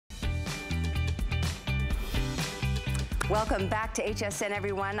Welcome back to HSN,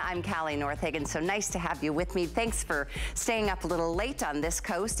 everyone. I'm Callie Northagen. So nice to have you with me. Thanks for staying up a little late on this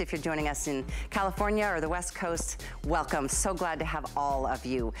coast. If you're joining us in California or the West Coast, welcome. So glad to have all of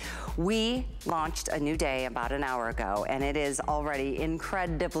you. We launched a new day about an hour ago, and it is already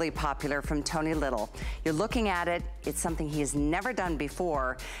incredibly popular from Tony Little. You're looking at it. It's something he has never done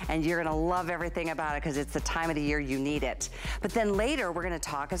before, and you're gonna love everything about it because it's the time of the year you need it. But then later, we're gonna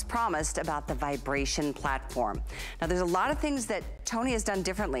talk, as promised, about the vibration platform. Now, there's a lot of things that Tony has done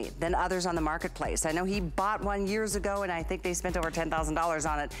differently than others on the marketplace. I know he bought one years ago, and I think they spent over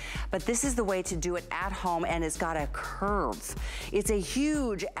 $10,000 on it, but this is the way to do it at home, and it's got a curve. It's a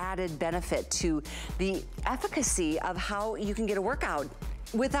huge added benefit to the efficacy of how you can get a workout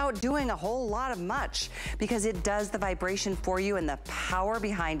without doing a whole lot of much, because it does the vibration for you, and the power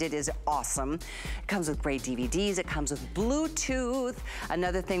behind it is awesome. It comes with great DVDs, it comes with Bluetooth,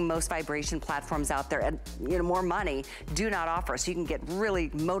 another thing most vibration platforms out there, and more money, do not offer. So you can get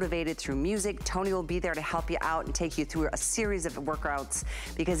really motivated through music. Tony will be there to help you out and take you through a series of workouts,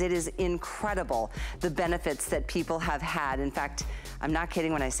 because it is incredible the benefits that people have had. In fact, I'm not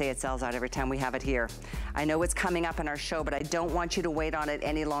kidding when I say it sells out every time we have it here. I know it's coming up in our show, but I don't want you to wait on it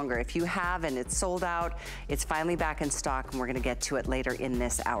any longer. If you have and it's sold out, it's finally back in stock, and we're gonna get to it later in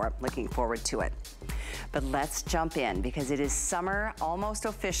this hour. Looking forward to it. But let's jump in, because it is summer almost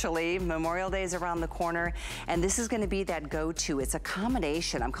officially. Memorial Day is around the corner, and this is gonna be that go-to. It's a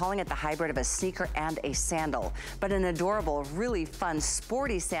combination. I'm calling it the hybrid of a sneaker and a sandal, but an adorable, really fun,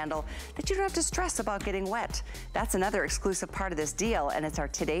 sporty sandal that you don't have to stress about getting wet. That's another exclusive part of this deal, and it's our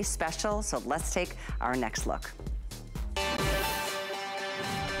today's special, so let's take our next look.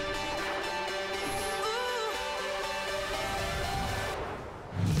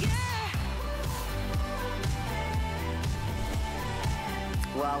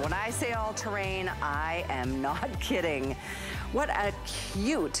 Well, when I say all-terrain, I am not kidding. What a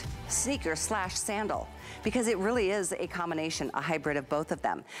cute sneaker slash sandal, because it really is a combination, a hybrid of both of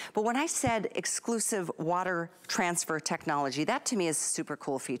them. But when I said exclusive water transfer technology, that to me is a super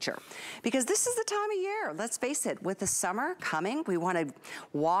cool feature, because this is the time of year, let's face it, with the summer coming, we want to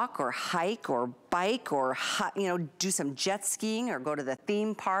walk or hike or bike or do some jet skiing, or go to the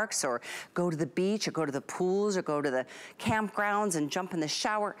theme parks, or go to the beach, or go to the pools, or go to the campgrounds and jump in the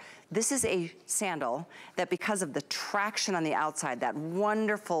shower. This is a sandal that, because of the traction on the outside, that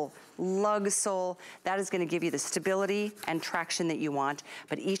wonderful lug sole, that is gonna give you the stability and traction that you want,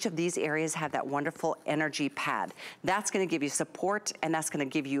 but each of these areas have that wonderful energy pad. That's gonna give you support, and that's gonna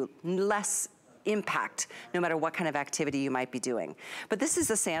give you less impact, no matter what kind of activity you might be doing. But this is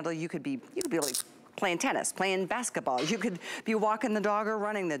a sandal you could be like playing tennis, playing basketball. You could be walking the dog or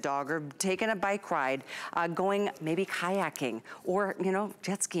running the dog, or taking a bike ride, going maybe kayaking, or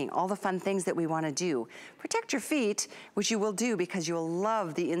jet skiing, all the fun things that we want to do. Protect your feet, which you will do, because you'll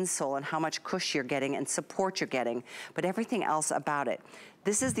love the insole and how much cush you're getting and support you're getting, but everything else about it.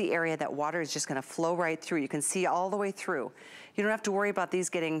 This is the area that water is just gonna flow right through. You can see all the way through. You don't have to worry about these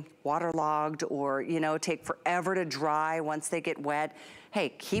getting waterlogged, or take forever to dry once they get wet. Hey,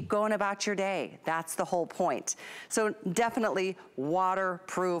 keep going about your day. That's the whole point. So definitely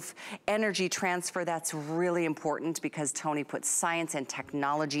waterproof, energy transfer, that's really important, because Tony puts science and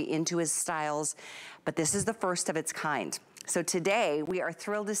technology into his styles, but this is the first of its kind. So today, we are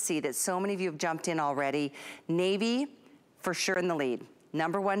thrilled to see that so many of you have jumped in already. Navy, for sure in the lead.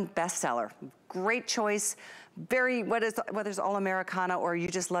 #1 bestseller. Great choice. Whether it's all Americana, or you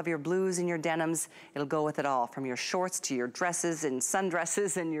just love your blues and your denims, it'll go with it all, from your shorts to your dresses and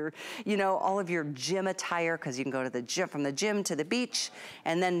sundresses and your, all of your gym attire, because you can go to the gym, from the gym to the beach,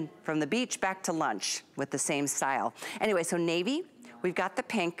 and then from the beach back to lunch with the same style. Anyway, so navy, we've got the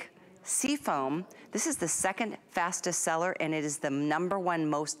pink, seafoam. This is the second fastest seller, and it is the #1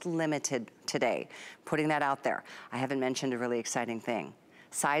 most limited today. Putting that out there. I haven't mentioned a really exciting thing.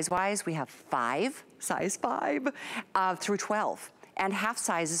 Size-wise, we have size 5 through 12, and half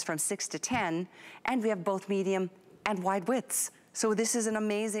sizes from 6 to 10, and we have both medium and wide widths. So this is an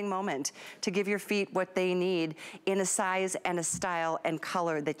amazing moment to give your feet what they need in a size and a style and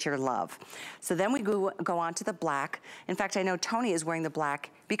color that you love. So then we go on to the black. In fact, I know Tony is wearing the black,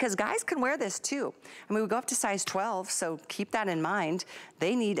 because guys can wear this too. I mean, we go up to size 12, so keep that in mind.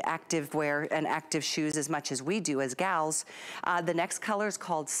 They need active wear and active shoes as much as we do as gals. The next color is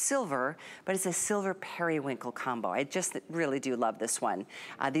called silver, but it's a silver periwinkle combo. I just really do love this one.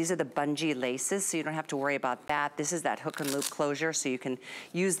 These are the bungee laces, so you don't have to worry about that. This is that hook and loop closure, so you can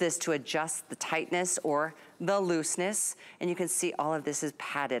use this to adjust the tightness or the looseness, and you can see all of this is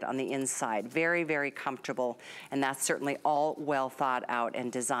padded on the inside. Very, very comfortable, and that's certainly all well thought out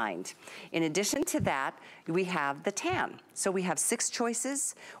and designed. designed. In addition to that, we have the tan. So we have 6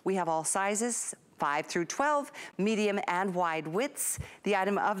 choices. We have all sizes, 5 through 12, medium and wide widths. The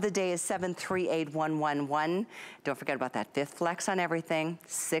item of the day is 738111. Don't forget about that 5th flex on everything,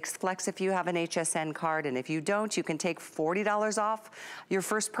 6th flex if you have an HSN card, and if you don't, you can take $40 off your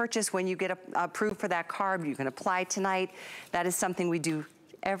first purchase when you get approved for that card. You can apply tonight. That is something we do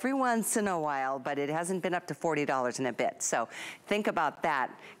every once in a while, but it hasn't been up to $40 in a bit. So think about that,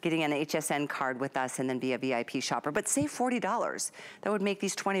 getting an HSN card with us and then be a VIP shopper. But save $40. That would make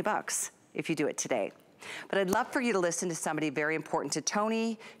these 20 bucks if you do it today. But I'd love for you to listen to somebody very important to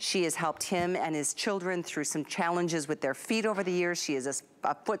Tony. She has helped him and his children through some challenges with their feet over the years. She is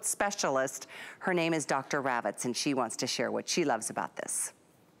a foot specialist. Her name is Dr. Ravitz, and she wants to share what she loves about this.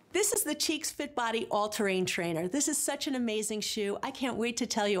 This is the Cheeks Fit Body All-Terrain Trainer. This is such an amazing shoe. I can't wait to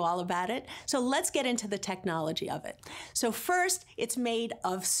tell you all about it. So let's get into the technology of it. So first, it's made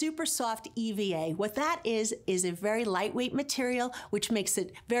of super soft EVA. What that is a very lightweight material, which makes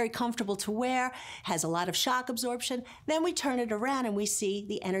it very comfortable to wear, has a lot of shock absorption. Then we turn it around and we see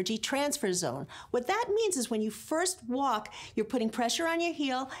the energy transfer zone. What that means is when you first walk, you're putting pressure on your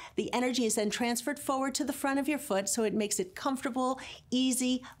heel. The energy is then transferred forward to the front of your foot, so it makes it comfortable,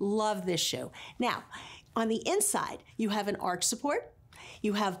 easy. Love this shoe. Now, on the inside, you have an arch support.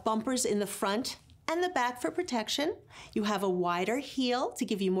 You have bumpers in the front and the back for protection. You have a wider heel to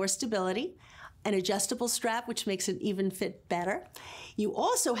give you more stability, an adjustable strap, which makes it even fit better. You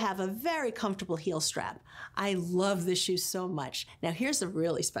also have a very comfortable heel strap. I love this shoe so much. Now, here's the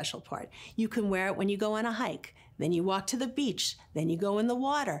really special part. You can wear it when you go on a hike. Then you walk to the beach, then you go in the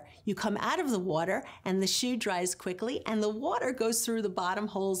water. You come out of the water and the shoe dries quickly and the water goes through the bottom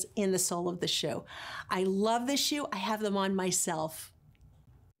holes in the sole of the shoe. I love this shoe. I have them on myself.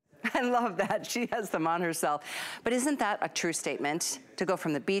 I love that. She has them on herself. But isn't that a true statement to go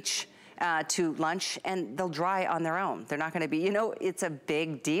from the beach to lunch, and they'll dry on their own. They're not gonna be, you know, it's a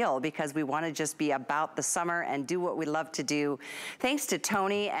big deal because we wanna just be about the summer and do what we love to do. Thanks to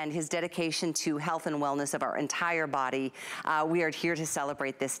Tony and his dedication to health and wellness of our entire body, we are here to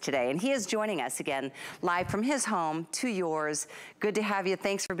celebrate this today. And he is joining us again, live from his home to yours. Good to have you.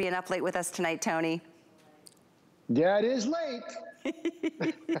 Thanks for being up late with us tonight, Tony. Yeah, it is late.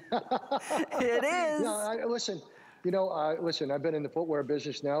 It is. No, listen. Listen, I've been in the footwear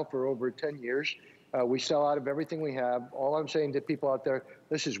business now for over 10 years. We sell out of everything we have. All I'm saying to people out there,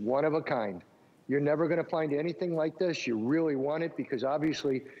 this is one of a kind. You're never going to find anything like this. You really want it because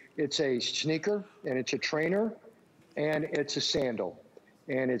obviously it's a sneaker and it's a trainer and it's a sandal.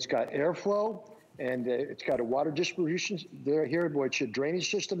 And it's got airflow and it's got a water distribution here, which is a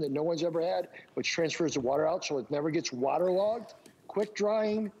drainage system that no one's ever had, which transfers the water out so it never gets waterlogged, quick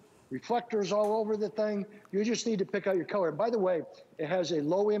drying. Reflectors all over the thing. You just need to pick out your color. And by the way, it has a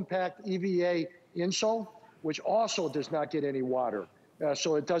low impact EVA insole, which also does not get any water.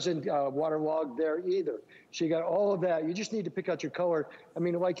 So it doesn't waterlog there either. So you got all of that. You just need to pick out your color. I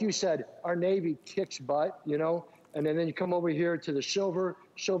mean, like you said, our navy kicks butt, you know, and then you come over here to the silver.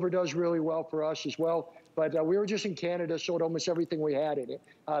 Silver does really well for us as well. But we were just in Canada, sold almost everything we had in it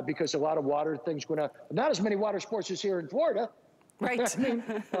because a lot of water things went on. Not as many water sports as here in Florida. Right. I mean,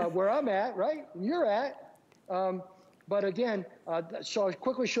 where I'm at, right? You're at. But again, so I'll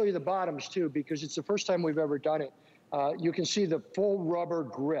quickly show you the bottoms too, because it's the first time we've ever done it. You can see the full rubber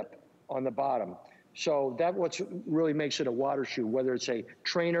grip on the bottom. So that's what really makes it a water shoe, whether it's a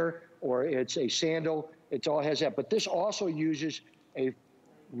trainer or it's a sandal, it all has that. But this also uses a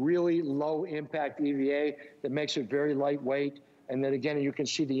really low impact EVA that makes it very lightweight. And then again, you can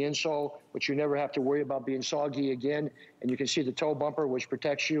see the insole, which you never have to worry about being soggy again. And you can see the toe bumper, which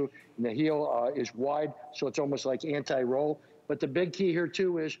protects you. And the heel is wide, so it's almost like anti-roll. But the big key here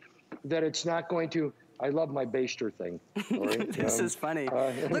too is that it's not going to, I love my baster thing. Right? This is funny.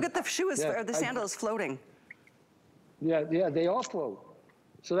 Look at the shoe, the sandal is floating. Yeah, they all float.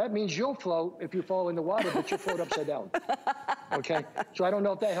 So that means you'll float if you fall in the water, but you'll float upside down. Okay? So I don't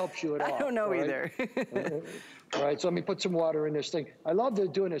know if that helps you at all. I don't know either. All right, so let me put some water in this thing. I love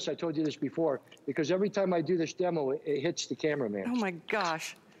doing this. I told you this before, because every time I do this demo, it hits the cameraman. Oh, my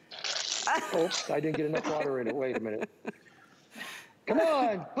gosh. Oops, I didn't get enough water in it. Wait a minute. Come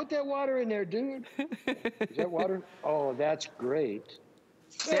on, put that water in there, dude. Is that water? Oh, that's great.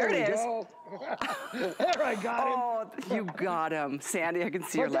 There it is. Go. There, I got him. Oh, you got him. Sandy, I can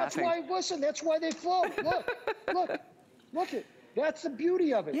see you're laughing. That's why, listen, that's why they float. Look it. That's the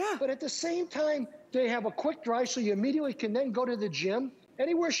beauty of it. Yeah. But at the same time, they have a quick dry, so you immediately can then go to the gym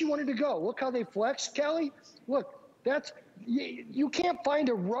anywhere she wanted to go. Look how they flex, Kelly. Look, you can't find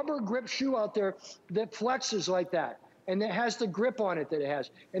a rubber grip shoe out there that flexes like that. and it has the grip on it that it has,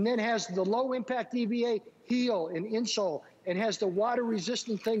 and then has the low impact EVA heel and insole, and has the water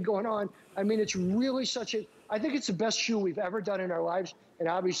resistant thing going on. I mean, it's really I think it's the best shoe we've ever done in our lives, and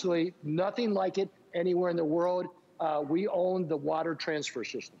obviously nothing like it anywhere in the world. We own the water transfer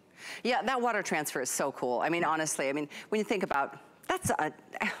system. Yeah, that water transfer is so cool. I mean, honestly, I mean, when you think about,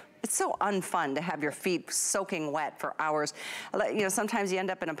 it's so unfun to have your feet soaking wet for hours. You know, sometimes you end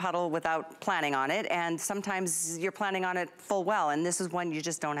up in a puddle without planning on it, and sometimes you're planning on it full well, and this is one you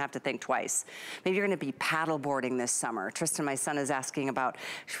just don't have to think twice. Maybe you're gonna be paddle boarding this summer. Tristan, my son, is asking about,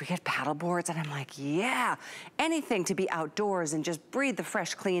 should we get paddle boards? And I'm like, yeah, anything to be outdoors and just breathe the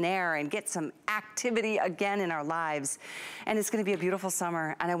fresh, clean air and get some activity again in our lives. And it's gonna be a beautiful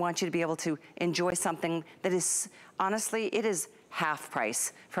summer, and I want you to be able to enjoy something that is, honestly, it is half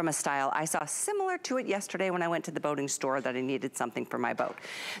price from a style I saw similar to it yesterday when I went to the boating store that I needed something for my boat.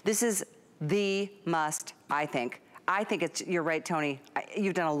 This is the must, I think. I think it's, you're right, Tony.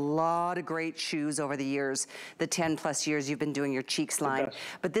 You've done a lot of great shoes over the years, the 10 plus years you've been doing your Cheeks line.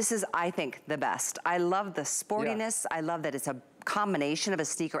 But this is, I think, the best. I love the sportiness. Yeah. I love that it's a combination of a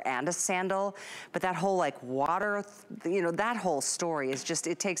sneaker and a sandal, but that whole like water, you know, that whole story is just,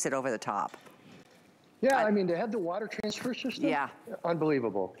 it takes it over the top. Yeah, I mean, to have the water transfer system, yeah,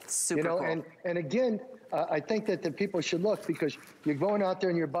 unbelievable. Super cool. And again, I think that the people should look, because you're going out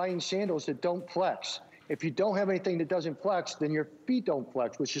there and you're buying sandals that don't flex. If you don't have anything that doesn't flex, then your feet don't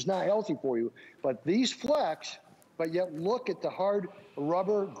flex, which is not healthy for you. But these flex, but yet look at the hard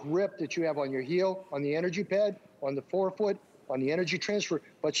rubber grip that you have on your heel, on the energy pad, on the forefoot, on the energy transfer,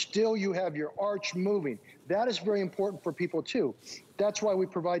 but still you have your arch moving. That is very important for people too. That's why we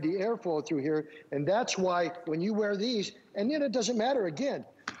provide the airflow through here, and that's why when you wear these, and then it doesn't matter again,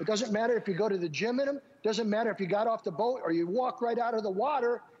 it doesn't matter if you go to the gym in them, doesn't matter if you got off the boat or you walk right out of the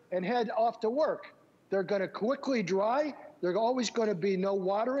water and head off to work. They're gonna quickly dry, there's always gonna be no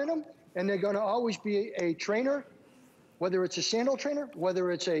water in them, and they're gonna always be a trainer, whether it's a sandal trainer,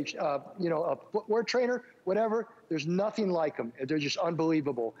 whether it's a a footwear trainer, whatever. There's nothing like them. They're just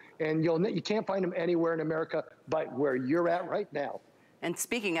unbelievable, and you can't find them anywhere in America but where you're at right now. And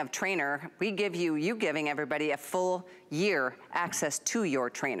speaking of trainer, we give you giving everybody a full year access to your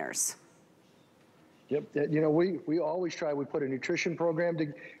trainers. Yep, you know, we always try, we put a nutrition program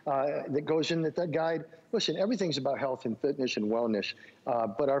that goes in that guide. Listen, everything's about health and fitness and wellness,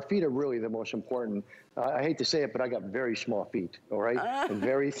 but our feet are really the most important. I hate to say it, but I got very small feet, all right, and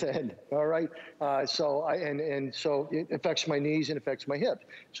very thin, all right. So it affects my knees and affects my hips.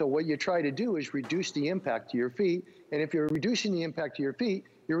 So what you try to do is reduce the impact to your feet, and if you're reducing the impact to your feet,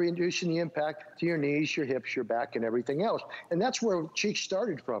 you're reducing the impact to your knees, your hips, your back, and everything else. And that's where Cheeks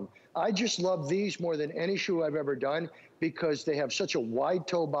started from. I just love these more than any shoe I've ever done, because they have such a wide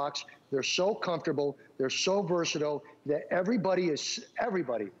toe box. They're so comfortable. They're so versatile that everybody is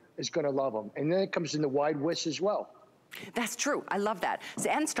going to love them. And then it comes in the wide widths as well. That's true. I love that.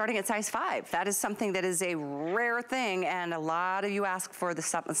 And starting at size 5. That is something that is a rare thing, and a lot of you ask for the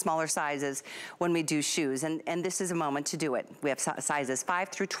smaller sizes when we do shoes, and this is a moment to do it. We have sizes 5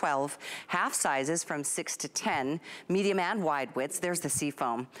 through 12, half sizes from 6 to 10, medium and wide widths. There's the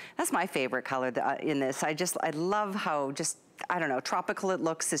seafoam. That's my favorite color in this. I love how just, I don't know, tropical it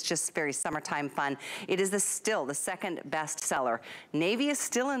looks. It's just very summertime fun. It is still the second best seller. Navy is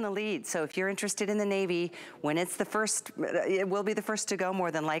still in the lead, so if you're interested in the navy, when it's the first, it will be the first to go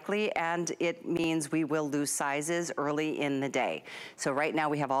more than likely, and it means we will lose sizes early in the day. So right now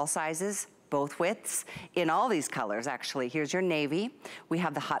we have all sizes, both widths, in all these colors actually. Here's your navy, we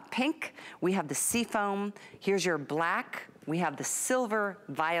have the hot pink, we have the seafoam, here's your black, we have the silver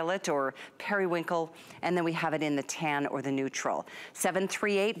violet or periwinkle, and then we have it in the tan or the neutral.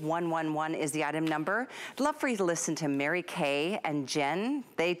 738111 is the item number. I'd love for you to listen to Mary Kay and Jen.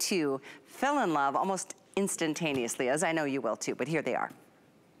 They too fell in love almost instantaneously, as I know you will too, but here they are.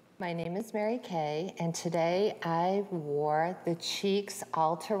 My name is Mary Kay, and today I wore the Cheeks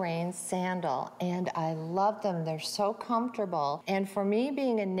all-terrain sandal, and I love them. They're so comfortable. And for me,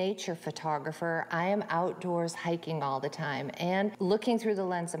 being a nature photographer, I am outdoors hiking all the time and looking through the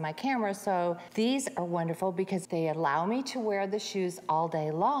lens of my camera, so these are wonderful because they allow me to wear the shoes all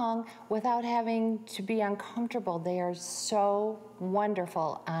day long without having to be uncomfortable. They are so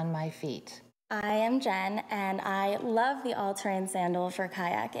wonderful on my feet. I am Jen, and I love the all-terrain sandal for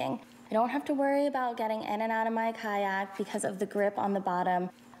kayaking. I don't have to worry about getting in and out of my kayak because of the grip on the bottom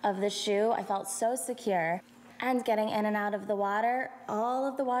of the shoe. I felt so secure. and getting in and out of the water, all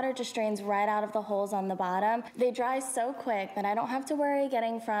of the water just drains right out of the holes on the bottom. They dry so quick that I don't have to worry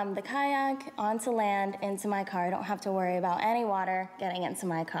getting from the kayak onto land into my car. I don't have to worry about any water getting into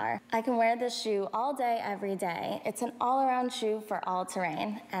my car. I can wear this shoe all day, every day. It's an all-around shoe for all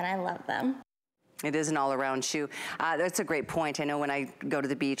terrain, and I love them. It is an all-around shoe. That's a great point. I know when I go to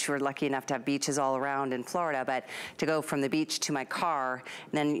the beach, we're lucky enough to have beaches all around in Florida, but to go from the beach to my car,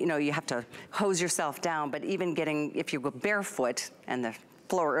 then, you know, you have to hose yourself down. But even getting, if you go barefoot and the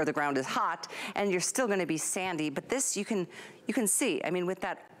floor or the ground is hot, and you're still gonna be sandy, but this you can see, I mean, with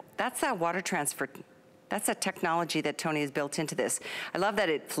that's that water transfer. That's a technology that Tony has built into this. I love that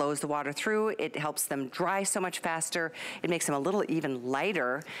it flows the water through. It helps them dry so much faster. It makes them a little even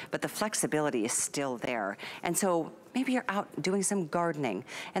lighter, but the flexibility is still there. And so maybe you're out doing some gardening,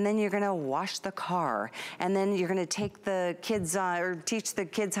 and then you're gonna wash the car, and then you're gonna take the kids or teach the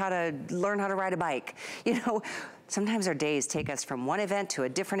kids how to learn how to ride a bike. You know, sometimes our days take us from one event to a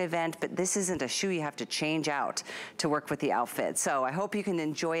different event, but this isn't a shoe you have to change out to work with the outfit. So I hope you can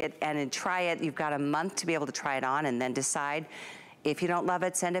enjoy it and try it. You've got a month to be able to try it on and then decide. If you don't love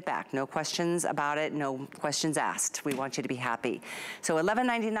it, send it back. No questions about it, no questions asked. We want you to be happy. So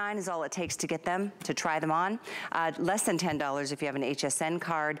 $11.99 is all it takes to get them, to try them on. Less than $10 if you have an HSN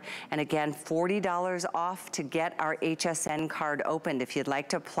card. And again, $40 off to get our HSN card opened. If you'd like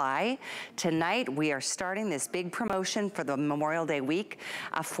to apply, tonight we are starting this big promotion for the Memorial Day week.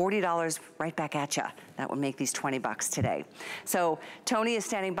 $40 right back at you. That would make these 20 bucks today. So Tony is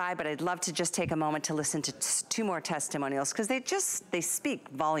standing by, but I'd love to just take a moment to listen to two more testimonials because they speak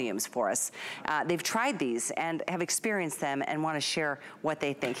volumes for us. They've tried these and have experienced them and want to share what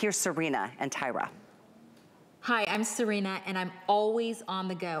they think. Here's Serena and Tyra. Hi, I'm Serena, and I'm always on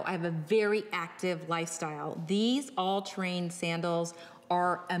the go. I have a very active lifestyle. These all-terrain sandals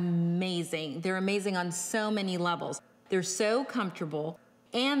are amazing. They're amazing on so many levels. They're so comfortable,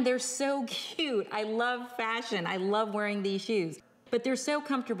 and they're so cute. I love fashion. I love wearing these shoes, but they're so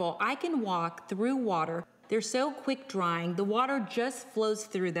comfortable. I can walk through water. They're so quick drying. The water just flows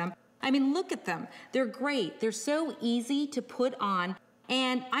through them. I mean, look at them. They're great. They're so easy to put on,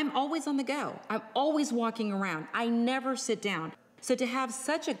 and I'm always on the go. I'm always walking around. I never sit down. So to have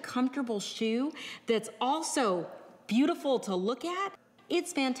such a comfortable shoe that's also beautiful to look at,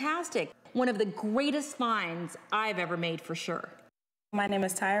 it's fantastic. One of the greatest finds I've ever made for sure. My name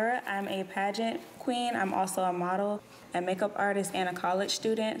is Tyra. I'm a pageant queen. I'm also a model, a makeup artist, and a college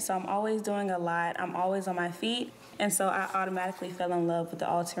student. So I'm always doing a lot. I'm always on my feet. And so I automatically fell in love with the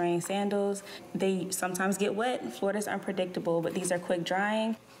all-terrain sandals. They sometimes get wet. Florida's unpredictable, but these are quick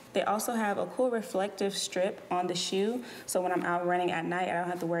drying. They also have a cool reflective strip on the shoe. So when I'm out running at night, I don't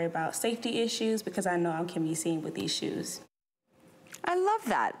have to worry about safety issues because I know I can be seen with these shoes. I love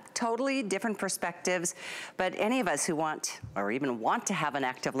that. Totally different perspectives, but any of us who want or even want to have an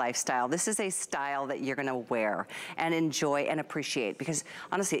active lifestyle, this is a style that you're gonna wear and enjoy and appreciate because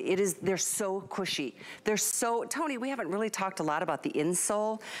honestly, they're so cushy. They're so, Tony, we haven't really talked a lot about the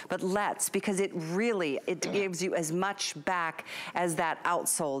insole, but because it gives you as much back as that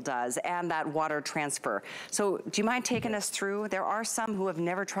outsole does and that water transfer. So do you mind taking us through? There are some who have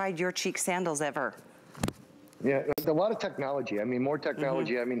never tried your cheek sandals ever. Yeah, a lot of technology. I mean, more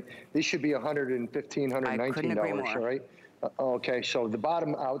technology. I mean, these should be $115, $119, right? Okay, so the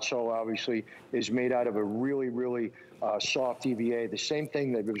bottom outsole obviously is made out of a really, really soft EVA. The same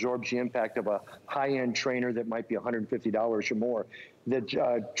thing that absorbs the impact of a high-end trainer that might be $150 or more.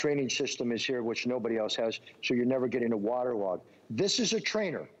 The training system is here, which nobody else has, so you're never getting a waterlog. This is a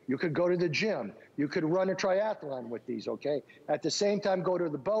trainer. You could go to the gym. You could run a triathlon with these, okay? At the same time, go to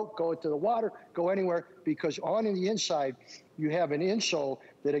the boat, go to the water, go anywhere, because on the inside, you have an insole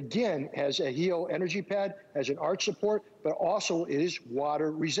that, again, has a heel energy pad, has an arch support, but also is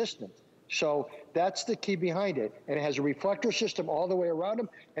water resistant. So that's the key behind it. And it has a reflector system all the way around them.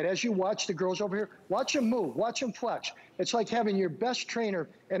 And as you watch the girls over here, watch them move, watch them flex. It's like having your best trainer.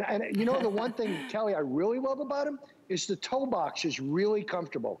 And you know the one thing, Kelly, I really love about them is the toe box is really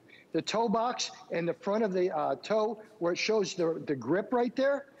comfortable. The toe box and the front of the toe where it shows the grip right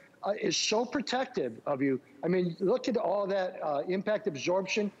there is so protective of you. I mean, look at all that impact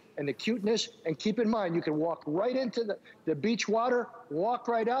absorption and the cuteness. And keep in mind, you can walk right into the beach water, walk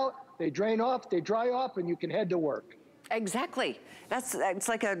right out. They drain off, they dry off, and you can head to work. Exactly. It's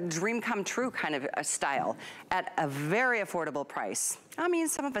like a dream come true kind of a style at a very affordable price. I mean,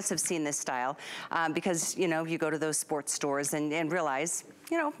 some of us have seen this style because, you know, you go to those sports stores and realize,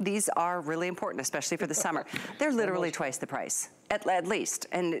 you know, these are really important, especially for the summer. They're literally twice the price. at least,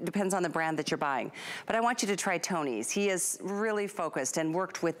 and it depends on the brand that you're buying. But I want you to try Tony's. He is really focused and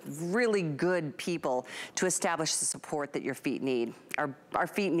worked with really good people to establish the support that your feet need. Our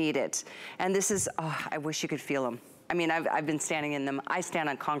feet need it. And this is, oh, I wish you could feel them. I mean, I've been standing in them. I stand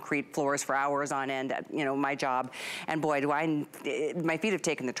on concrete floors for hours on end at, you know, my job. And boy, my feet have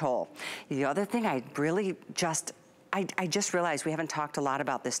taken the toll. The other thing I really I just realized we haven't talked a lot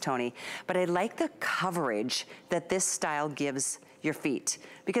about this, Tony, but I like the coverage that this style gives your feet.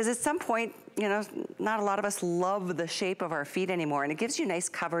 Because at some point, you know, not a lot of us love the shape of our feet anymore, and it gives you nice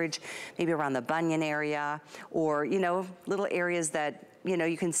coverage, maybe around the bunion area, or, you know, little areas that, you know,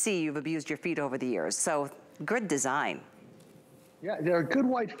 you can see you've abused your feet over the years. So, good design. Yeah, they're a good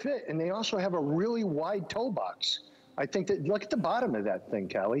wide fit, and they also have a really wide toe box. I think that, look at the bottom of that thing,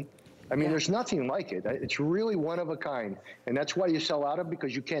 Callie. I mean, there's nothing like it. It's really one of a kind. And that's why you sell out of,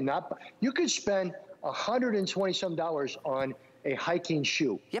 because you cannot, you could spend $120-some on a hiking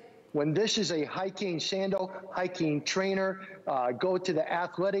shoe. Yep. When this is a hiking sandal, hiking trainer, go to the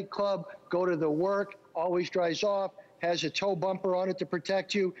athletic club, go to the work, always dries off, has a toe bumper on it to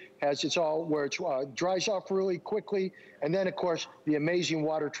protect you, has it's all where it dries off really quickly, and then of course the amazing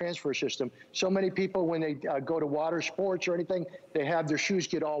water transfer system. So many people, when they go to water sports or anything, they have their shoes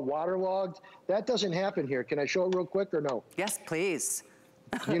get all waterlogged. That doesn't happen here. Can I show it real quick or no? Yes, please.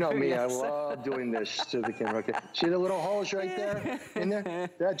 You know me, Yes. I love doing this to the camera. Okay. See the little holes right there in there?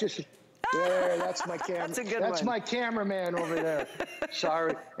 That just, there, that's my camera. That's a good That's one. my cameraman over there.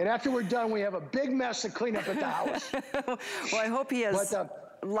 Sorry. And after we're done, we have a big mess to clean up at the house. Well, I hope he has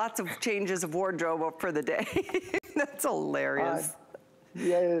lots of changes of wardrobe up for the day. That's hilarious.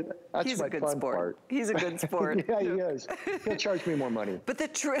 Yeah, that's He's my a good fun sport. part. He's a good sport. Yeah, he is. He'll charge me more money. But the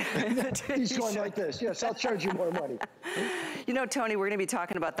He's going like this. Yes, I'll charge you more money. You know, Tony, we're going to be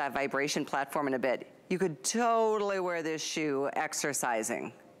talking about that vibration platform in a bit. You could totally wear this shoe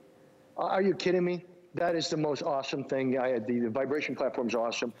exercising. Are you kidding me? That is the most awesome thing. The vibration platform is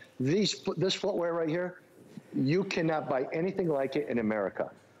awesome. This footwear right here, you cannot buy anything like it in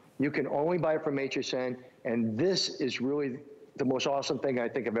America. You can only buy it from HSN, and this is really the most awesome thing I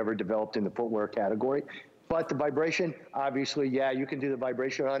think I've ever developed in the footwear category. But the vibration, obviously, yeah, you can do the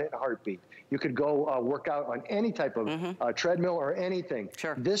vibration on it in a heartbeat. You could go work out on any type of treadmill or anything.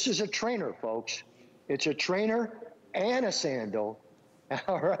 Sure. This is a trainer, folks. It's a trainer and a sandal,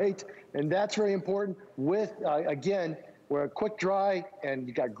 all right? And that's very important with, again, we're a quick dry, and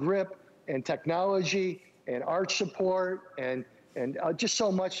you got grip and technology and arch support and just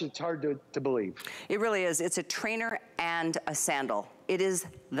so much it's hard to believe. It really is. It's a trainer and a sandal. It is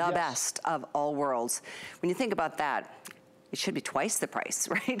the best of all worlds. When you think about that, it should be twice the price,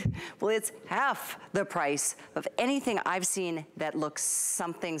 right? Well, it's half the price of anything I've seen that looks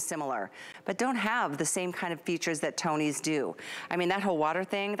something similar, but don't have the same kind of features that Tony's do. I mean, that whole water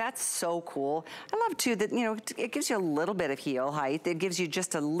thing, that's so cool. I love too that, you know, it gives you a little bit of heel height. It gives you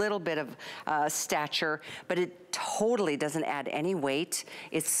just a little bit of stature, but it totally doesn't add any weight.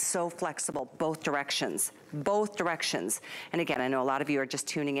 It's so flexible, both directions. Both directions. And again, I know a lot of you are just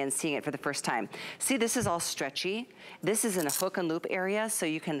tuning in, seeing it for the first time. See, this is all stretchy. This is in a hook and loop area, so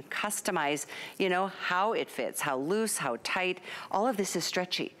you can customize, you know, how it fits, how loose, how tight. All of this is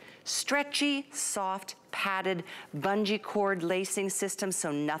stretchy. Stretchy, soft, padded, bungee cord lacing system,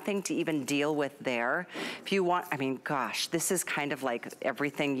 so nothing to even deal with there. If you want, I mean, gosh, this is kind of like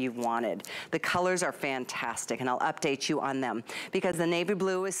everything you wanted. The colors are fantastic, and I'll update you on them because the navy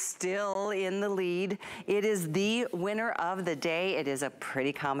blue is still in the lead. It is the winner of the day. It is a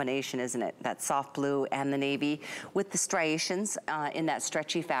pretty combination, isn't it? That soft blue and the navy with the striations in that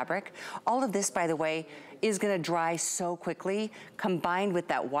stretchy fabric. All of this, by the way, is gonna dry so quickly. Combined with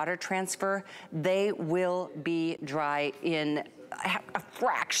that water transfer, they will be dry in a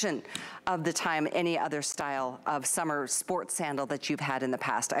fraction of the time any other style of summer sports sandal that you've had in the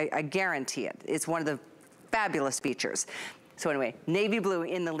past. I guarantee it. It's one of the fabulous features. So anyway, navy blue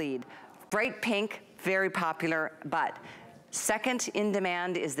in the lead. Bright pink, very popular, but second in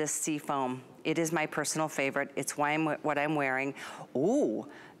demand is this sea foam. It is my personal favorite. It's what I'm wearing. Ooh,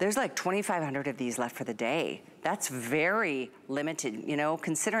 there's like 2,500 of these left for the day. That's very limited, you know,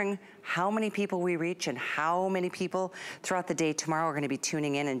 considering how many people we reach and how many people throughout the day tomorrow are gonna be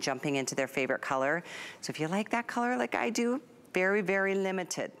tuning in and jumping into their favorite color. So if you like that color like I do, very, very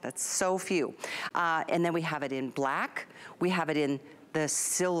limited. That's so few. And then we have it in black. We have it in the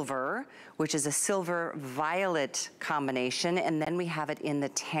silver, which is a silver violet combination, and then we have it in the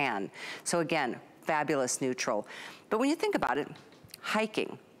tan. So again, fabulous neutral. But when you think about it,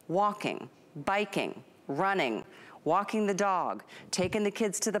 hiking, walking, biking, running, walking the dog, taking the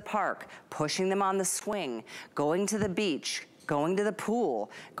kids to the park, pushing them on the swing, going to the beach, going to the pool,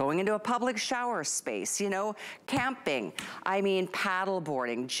 going into a public shower space, you know, camping, I mean, paddle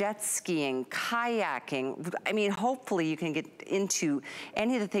boarding, jet skiing, kayaking. I mean, hopefully you can get into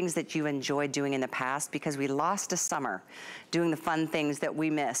any of the things that you enjoyed doing in the past, because we lost a summer doing the fun things that we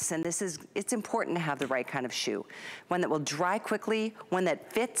miss. And it's important to have the right kind of shoe. One that will dry quickly, one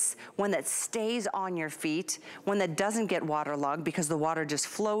that fits, one that stays on your feet, one that doesn't get waterlogged because the water just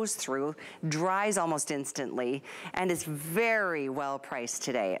flows through, dries almost instantly, and is very well priced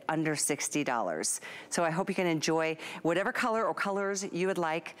today, under $60. So I hope you can enjoy whatever color or colors you would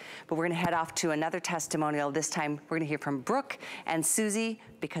like, but we're gonna head off to another testimonial. This time we're gonna hear from Brooke and Susie,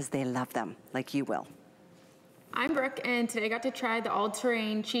 because they love them like you will. I'm Brooke, and today I got to try the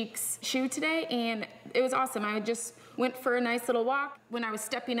all-terrain Cheeks shoe today, and it was awesome. I just went for a nice little walk. When I was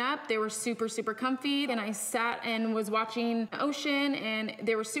stepping up, they were super, super comfy, and I sat and was watching the ocean, and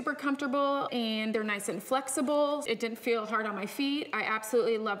they were super comfortable, and they're nice and flexible. It didn't feel hard on my feet. I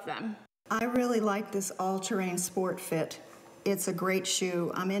absolutely love them. I really like this all-terrain sport fit. It's a great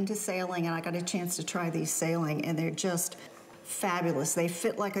shoe. I'm into sailing, and I got a chance to try these sailing, and they're just fabulous. They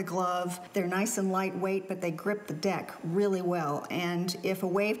fit like a glove. They're nice and lightweight, but they grip the deck really well. And if a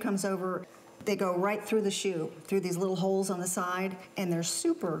wave comes over, they go right through the shoe, through these little holes on the side, and they're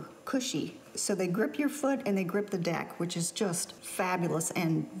super cushy. So they grip your foot and they grip the deck, which is just fabulous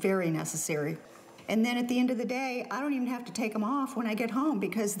and very necessary. And then at the end of the day, I don't even have to take them off when I get home,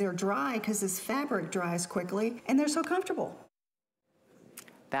 because they're dry, because this fabric dries quickly, and they're so comfortable.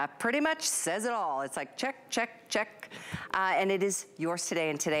 That pretty much says it all. It's like check, check, check. And it is yours today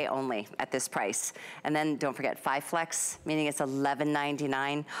and today only at this price. And then don't forget 5 flex, meaning it's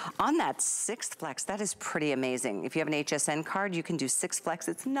 $11.99. On that 6th flex, that is pretty amazing. If you have an HSN card, you can do 6 flex.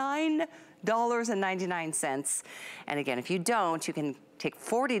 It's $9.99. And again, if you don't, you can take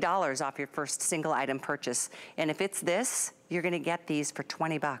 $40 off your first single item purchase. And if it's this, you're gonna get these for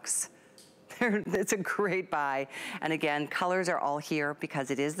 20 bucks. It's a great buy. And again, colors are all here because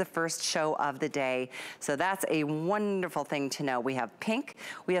it is the first show of the day. So that's a wonderful thing to know. We have pink,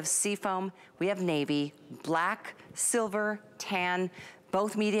 we have seafoam, we have navy, black, silver, tan,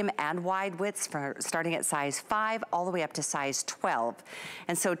 both medium and wide widths, starting at size 5 all the way up to size 12.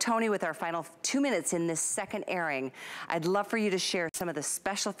 And so Tony, with our final 2 minutes in this second airing, I'd love for you to share some of the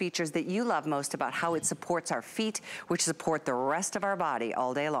special features that you love most about how it supports our feet, which support the rest of our body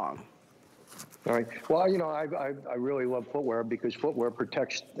all day long. All right. Well, you know, I really love footwear because footwear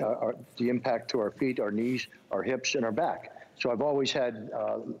protects the impact to our feet, our knees, our hips, and our back. So I've always had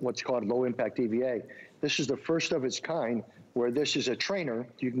what's called low impact EVA. This is the first of its kind where this is a trainer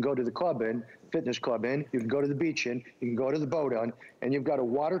you can go to the club in, fitness club in, you can go to the beach in, you can go to the boat on, and you've got a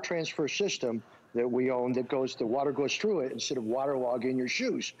water transfer system that we own that the water goes through it instead of waterlogging your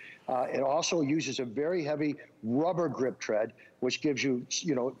shoes. It also uses a very heavy rubber grip tread, which gives you,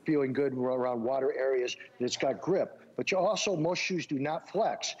 feeling good around water areas, and it's got grip. But most shoes do not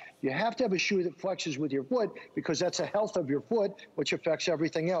flex. You have to have a shoe that flexes with your foot because that's the health of your foot, which affects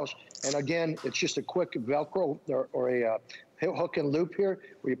everything else. And again, it's just a quick Velcro or a hook and loop here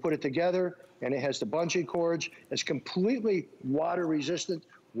where you put it together, and it has the bungee cords. It's completely water resistant,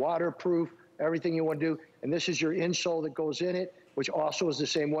 waterproof, everything you want to do. And this is your insole that goes in it, which also is the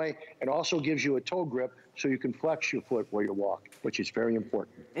same way, and also gives you a toe grip so you can flex your foot while you walk, which is very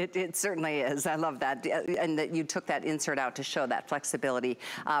important. It certainly is. I love that. And that you took that insert out to show that flexibility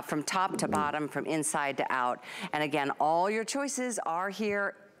from top to bottom, from inside to out. And again, all your choices are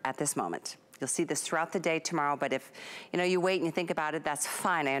here at this moment. You'll see this throughout the day tomorrow, but if you wait and you think about it, that's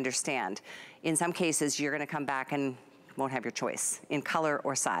fine, I understand. In some cases, you're gonna come back and won't have your choice in color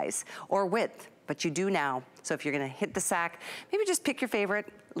or size or width, but you do now. So if you're gonna hit the sack, maybe just pick your favorite,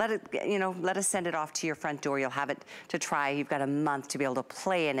 let us send it off to your front door. You'll have it to try. You've got a month to be able to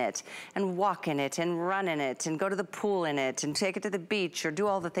play in it and walk in it and run in it and go to the pool in it and take it to the beach or do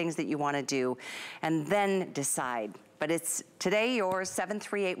all the things that you wanna do and then decide. But it's today yours,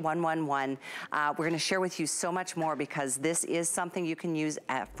 738-111. We're gonna share with you so much more because this is something you can use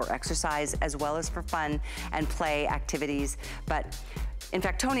for exercise as well as for fun and play activities. But in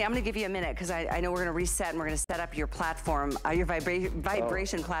fact, Tony, I'm gonna give you a minute because I know we're gonna reset and we're gonna set up your platform, your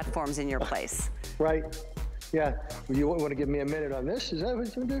vibration platforms in your place. Right. Yeah, you want to give me a minute on this? Is that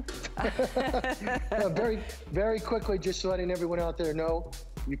what you're going to do? Very, very quickly, just letting everyone out there know,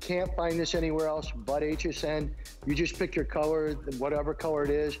 You can't find this anywhere else but HSN. You just pick your color, whatever color it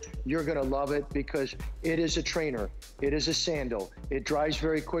is, you're gonna love it because it is a trainer. It is a sandal. It dries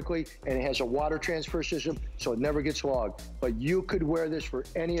very quickly and it has a water transfer system so it never gets clogged. But you could wear this for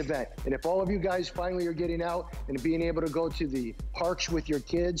any event. And if all of you guys finally are getting out and being able to go to the parks with your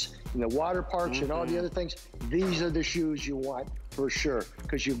kids and the water parks and all the other things, these are the shoes you want for sure,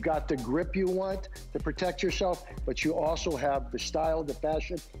 because you've got the grip you want to protect yourself, but you also have the style, the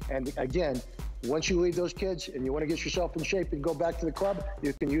fashion, and again, once you leave those kids and you want to get yourself in shape and go back to the club,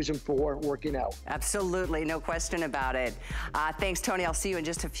 you can use them for working out. Absolutely, no question about it. Thanks, Tony. I'll see you in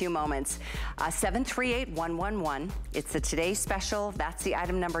just a few moments. 738-111. It's the Today Special. That's the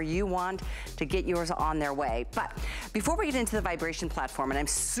item number you want to get yours on their way. But before we get into the vibration platform, and I'm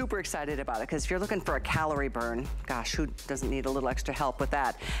super excited about it, because if you're looking for a calorie burn, gosh, who doesn't need a little extra help with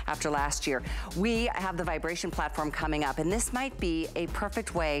that after last year? We have the vibration platform coming up, and this might be a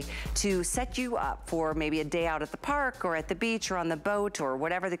perfect way to set you up for maybe a day out at the park or at the beach or on the boat or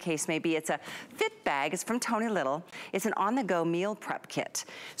whatever the case may be. It's a fit bag. It's from Tony Little. It's an on-the-go meal prep kit.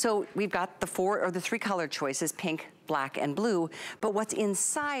 So we've got the three color choices: pink, black, and blue. But what's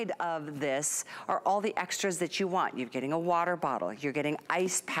inside of this are all the extras that you want. You're getting a water bottle. You're getting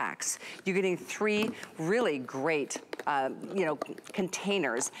ice packs. You're getting 3 really great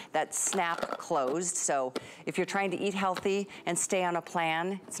containers that snap closed. So if you're trying to eat healthy and stay on a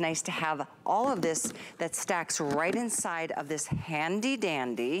plan, it's nice to have all of this that stacks right inside of this handy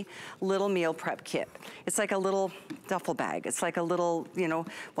dandy little meal prep kit. It's like a little duffel bag. It's like a little,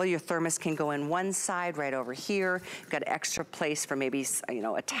 your thermos can go in one side right over here. You've got extra place for maybe,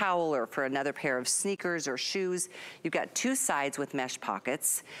 a towel or for another pair of sneakers or shoes. You've got 2 sides with mesh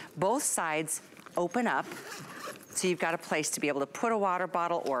pockets. Both sides open up, so you've got a place to be able to put a water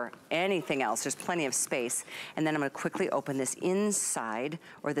bottle or anything else. There's plenty of space. And then I'm gonna quickly open this inside,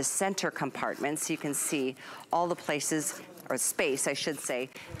 or the center compartment, so you can see all the places, or space, I should say.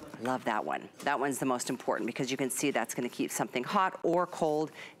 Love that one. That one's the most important because you can see that's gonna keep something hot or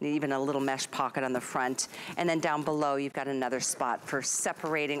cold, and even a little mesh pocket on the front. And then down below, you've got another spot for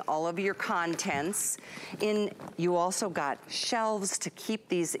separating all of your contents. You also got shelves to keep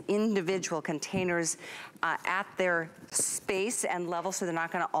these individual containers at their space and level, so they're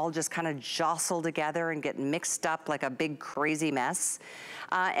not gonna all just kind of jostle together and get mixed up like a big crazy mess.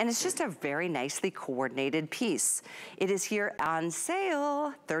 And it's just a very nicely coordinated piece. It is here on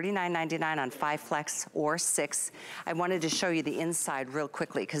sale, $39.99 on 5 flex or 6. I wanted to show you the inside real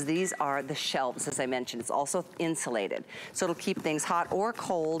quickly because these are the shelves, as I mentioned. It's also insulated, so it'll keep things hot or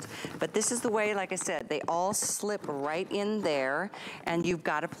cold. But this is the way, like I said, they all slip right in there, and you've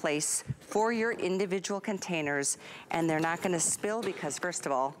got a place for your individual containers, and they're not gonna spill because, first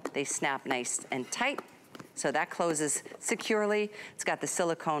of all, they snap nice and tight. So that closes securely. It's got the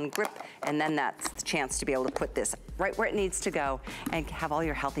silicone grip, and then that's the chance to be able to put this right where it needs to go and have all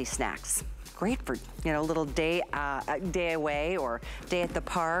your healthy snacks. Great for, a little day away or day at the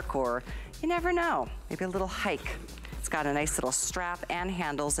park, or you never know, maybe a little hike. It's got a nice little strap and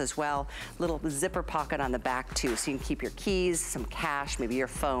handles as well. Little zipper pocket on the back too, so you can keep your keys, some cash, maybe your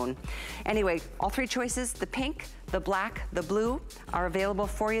phone. Anyway, all 3 choices, the pink, the black, the blue, are available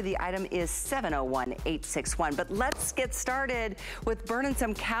for you. The item is 701-861. But let's get started with burning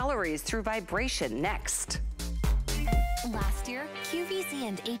some calories through vibration next. Last year, QVC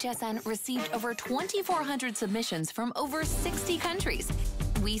and HSN received over 2,400 submissions from over 60 countries.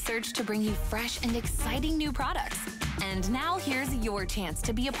 We searched to bring you fresh and exciting new products. And now here's your chance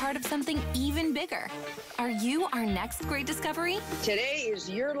to be a part of something even bigger. Are you our next great discovery? Today is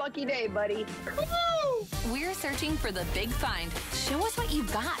your lucky day, buddy. Woo! We're searching for the big find. Show us what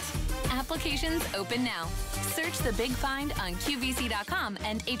you've got. Applications open now. Search the big find on QVC.com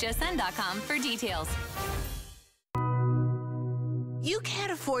and HSN.com for details. You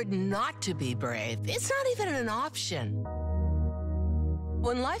can't afford not to be brave. It's not even an option.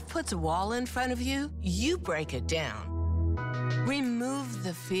 When life puts a wall in front of you, you break it down. Remove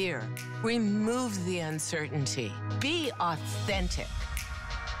the fear. Remove the uncertainty. Be authentic.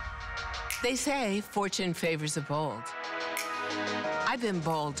 They say fortune favors the bold. I've been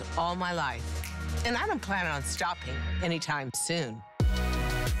bold all my life, and I don't plan on stopping anytime soon.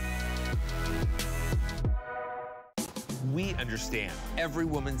 We understand every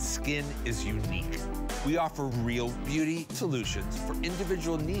woman's skin is unique. We offer real beauty solutions for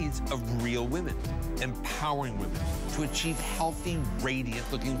individual needs of real women, empowering women to achieve healthy,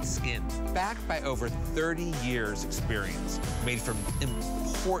 radiant-looking skin, backed by over 30 years experience, made from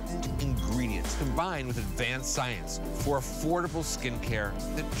important ingredients combined with advanced science for affordable skincare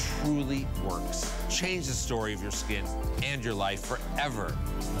that truly works. Change the story of your skin and your life forever.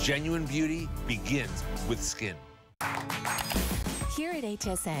 Genuine beauty begins with skin. Here at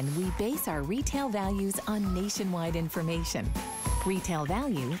HSN, we base our retail values on nationwide information. Retail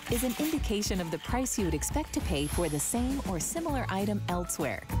value is an indication of the price you would expect to pay for the same or similar item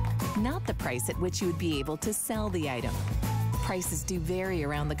elsewhere, not the price at which you would be able to sell the item. Prices do vary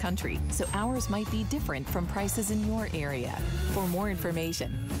around the country, so ours might be different from prices in your area. For more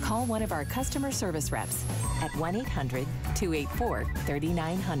information, call one of our customer service reps at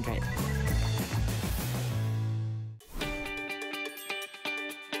 1-800-284-3900.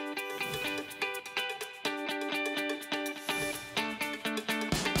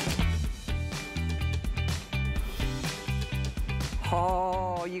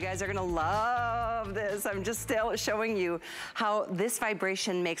 Oh, you guys are gonna love this. I'm just still showing you how this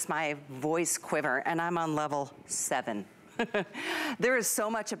vibration makes my voice quiver, and I'm on level 7. There is so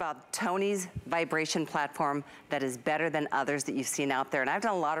much about Tony's vibration platform that is better than others that you've seen out there, and I've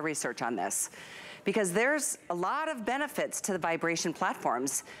done a lot of research on this because there's a lot of benefits to the vibration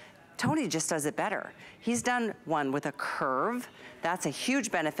platforms. Tony just does it better. He's done one with a curve. That's a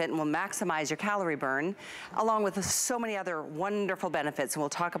huge benefit and will maximize your calorie burn, along with so many other wonderful benefits, and we'll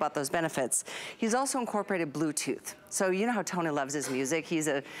talk about those benefits. He's also incorporated Bluetooth. So you know how Tony loves his music. He's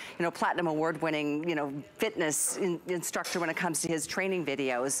a platinum award-winning fitness instructor when it comes to his training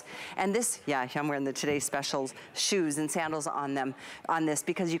videos. And this, yeah, I'm wearing the Today Special shoes and sandals on this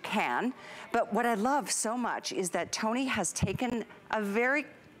because you can. But what I love so much is that Tony has taken a very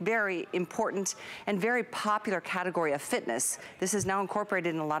important and very popular category of fitness. This is now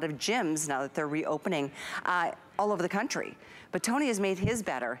incorporated in a lot of gyms now that they're reopening all over the country. But Tony has made his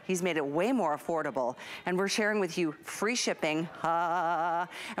better. He's made it way more affordable. And we're sharing with you free shipping. And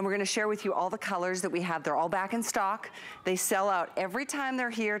we're gonna share with you all the colors that we have. They're all back in stock. They sell out every time they're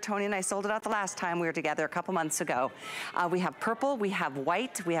here. Tony and I sold it out the last time we were together a couple months ago. We have purple, we have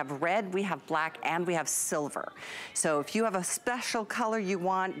white, we have red, we have black, and we have silver. So if you have a special color you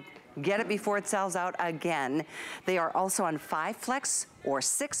want, get it before it sells out again. They are also on 5 flex or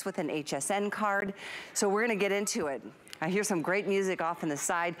 6 with an HSN card. So we're gonna get into it. I hear some great music off on the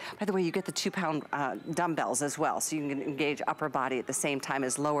side. By the way, you get the 2-pound dumbbells as well, so you can engage upper body at the same time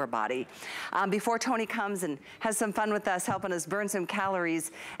as lower body. Before Tony comes and has some fun with us, helping us burn some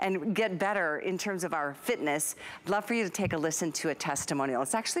calories and get better in terms of our fitness, I'd love for you to take a listen to a testimonial.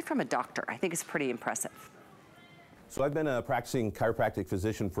 It's actually from a doctor. I think it's pretty impressive. So I've been a practicing chiropractic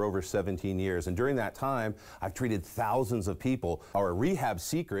physician for over 17 years, and during that time, I've treated thousands of people. Our rehab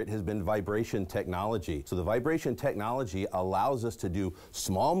secret has been vibration technology. So the vibration technology allows us to do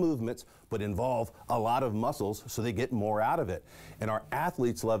small movements, but involve a lot of muscles so they get more out of it. And our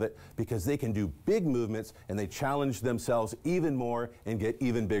athletes love it because they can do big movements and they challenge themselves even more and get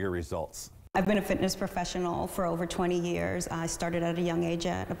even bigger results. I've been a fitness professional for over 20 years. I started at a young age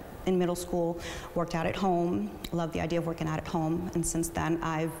in middle school, worked out at home, loved the idea of working out at home, and since then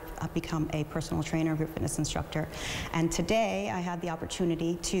I've become a personal trainer, a fitness instructor. And today I had the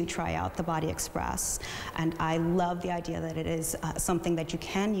opportunity to try out the Body Express, and I love the idea that it is something that you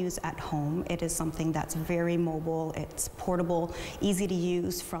can use at home. It is something that's very mobile, it's portable, easy to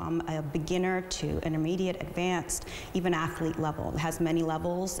use from a beginner to intermediate, advanced, even athlete level. It has many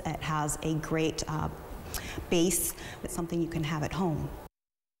levels. It has a great base. It's something you can have at home.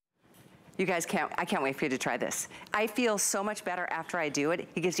 You guys I can't wait for you to try this. I feel so much better after I do it.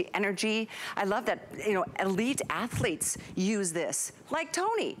 It gives you energy. I love that, elite athletes use this, like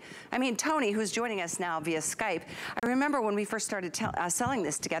Tony. I mean, Tony, who's joining us now via Skype, I remember when we first started selling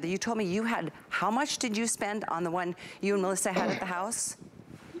this together, you told me you had, how much did you spend on the one you and Melissa had at the house?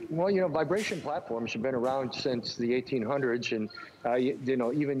 Well, vibration platforms have been around since the 1800s, and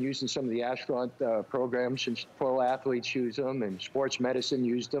even used in some of the astronaut programs, and pro athletes use them, and sports medicine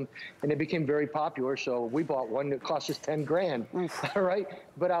used them, and they became very popular. So we bought one that cost us 10 grand. All right,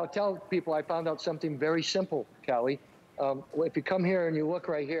 but I'll tell people I found out something very simple, Callie. If you come here and you look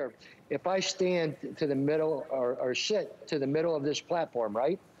right here, if I stand to the middle or sit to the middle of this platform,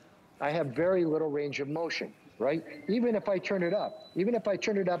 right, I have very little range of motion. Right? Even if I turn it up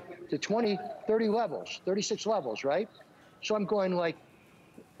to 20, 30 levels, 36 levels, right? So I'm going like,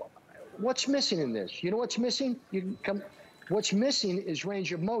 what's missing in this? You know what's missing? What's missing is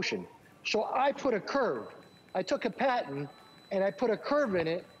range of motion. So I put a curve. I took a patent and I put a curve in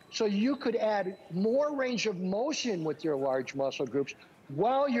it so you could add more range of motion with your large muscle groups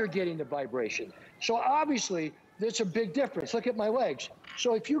while you're getting the vibration. So obviously, there's a big difference. Look at my legs.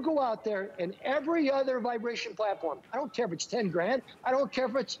 So if you go out there and every other vibration platform, I don't care if it's 10 grand, I don't care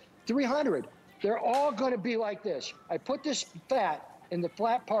if it's 300, they're all gonna be like this. I put this fat in the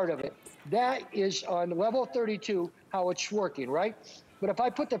flat part of it. That is on level 32, how it's working, right? But if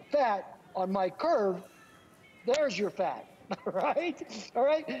I put the fat on my curve, there's your fat, right? All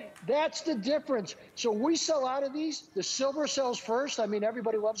right, that's the difference. So we sell out of these. The silver sells first. I mean,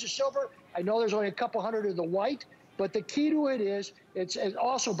 everybody loves the silver. I know there's only a couple hundred of the white, but the key to it is, it's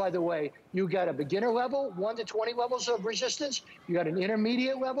also, by the way, you got a beginner level, 1 to 20 levels of resistance. You got an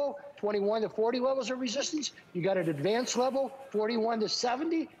intermediate level, 21 to 40 levels of resistance. You got an advanced level, 41 to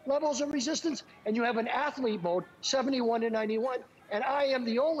 70 levels of resistance. And you have an athlete mode, 71 to 91. And I am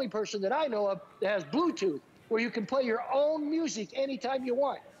the only person that I know of that has Bluetooth, where you can play your own music anytime you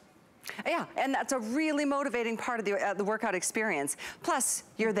want. Yeah, and that's a really motivating part of the workout experience. Plus,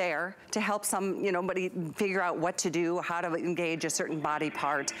 you're there to help somebody figure out what to do, how to engage a certain body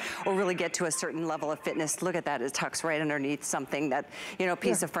part, or really get to a certain level of fitness. Look at that, it tucks right underneath something that,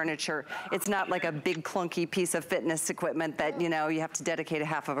 piece of furniture. It's not like a big clunky piece of fitness equipment that, you have to dedicate a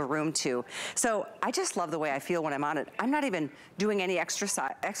half of a room to. So I just love the way I feel when I'm on it. I'm not even doing any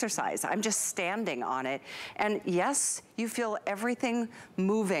exercise. I'm just standing on it. And yes, you feel everything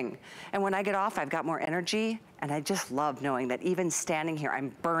moving. And when I get off, I've got more energy, and I just love knowing that even standing here,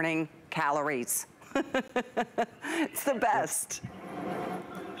 I'm burning calories. It's the best.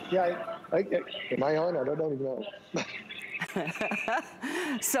 Yeah, am I on? I don't even know.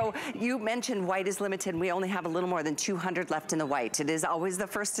 So you mentioned white is limited. We only have a little more than 200 left in the white. It is always the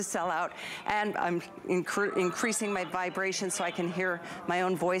first to sell out, and I'm increasing my vibration so I can hear my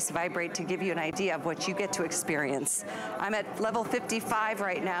own voice vibrate to give you an idea of what you get to experience. I'm at level 55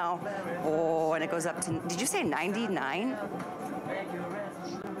 right now. Oh, and it goes up to, did you say 99?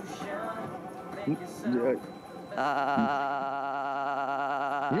 You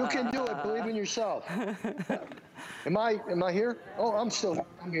can do it, believe in yourself. Am I here? Oh, I'm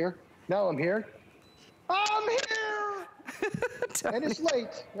here. Now I'm here. I'm here! And it's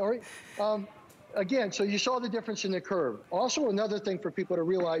late, all right? Again, so you saw the difference in the curve. Also, another thing for people to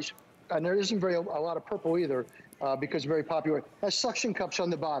realize, and there isn't a lot of purple either, because it's very popular, has suction cups on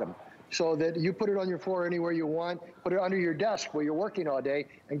the bottom. So that you put it on your floor anywhere you want, put it under your desk where you're working all day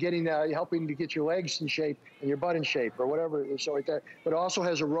and helping to get your legs in shape and your butt in shape or whatever. So like that. But it also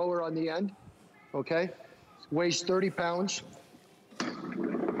has a roller on the end, okay? Weighs 30 pounds,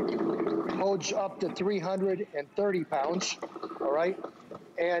 holds up to 330 pounds, all right?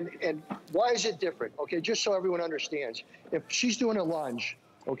 And why is it different? Okay, just so everyone understands. If she's doing a lunge,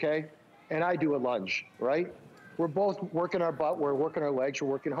 okay, and I do a lunge, right? We're both working our butt, we're working our legs, we're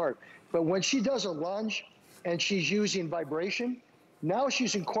working hard. But when she does a lunge and she's using vibration, now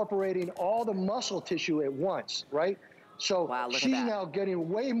she's incorporating all the muscle tissue at once, right? So wow, she's now getting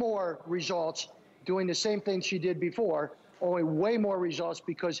way more results doing the same thing she did before, only way more results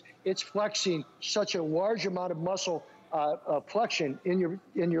because it's flexing such a large amount of muscle flexion in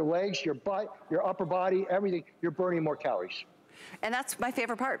your legs, your butt, your upper body, everything. You're burning more calories. And that's my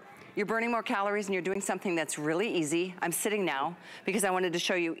favorite part. You're burning more calories and you're doing something that's really easy. I'm sitting now because I wanted to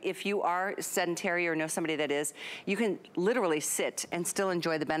show you, if you are sedentary or know somebody that is, you can literally sit and still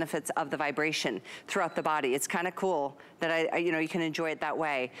enjoy the benefits of the vibration throughout the body. It's kind of cool that you can enjoy it that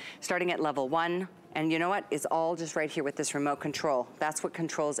way. Starting at level 1, and you know what? It's all just right here with this remote control. That's what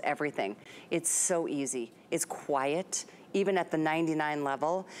controls everything. It's so easy. It's quiet. Even at the 99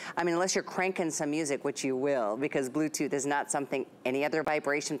 level, I mean, unless you're cranking some music, which you will, because Bluetooth is not something any other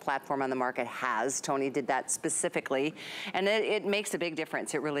vibration platform on the market has. Tony did that specifically, and it makes a big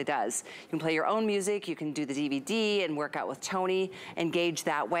difference. It really does. You can play your own music, you can do the DVD and work out with Tony, engage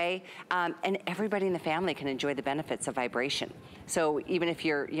that way, and everybody in the family can enjoy the benefits of vibration. So even if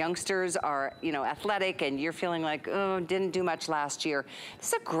your youngsters are, athletic and you're feeling like, oh, didn't do much last year,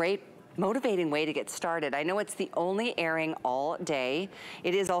 it's a great motivating way to get started. I know it's the only airing all day.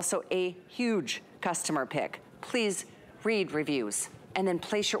 It is also a huge customer pick. Please read reviews and then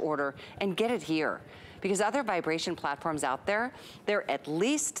place your order and get it here. Because other vibration platforms out there, they're at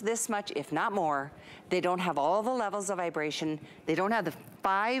least this much, if not more. They don't have all the levels of vibration. They don't have the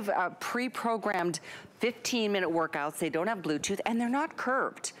 5 pre-programmed 15-minute workouts. They don't have Bluetooth, and they're not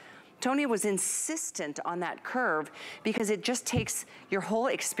curved. Tony was insistent on that curve because it just takes your whole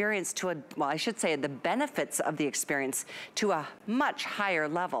experience to the benefits of the experience to a much higher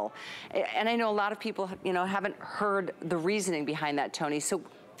level. And I know a lot of people, haven't heard the reasoning behind that, Tony. So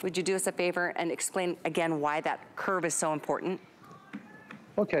would you do us a favor and explain again why that curve is so important?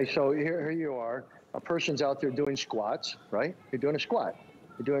 Okay, so here you are. A person's out there doing squats, right? You're doing a squat.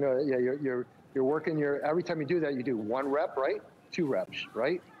 You're doing You're working every time you do that, you do 1 rep, right? 2 reps,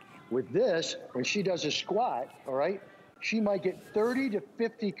 right? With this, when she does a squat, all right, she might get 30 to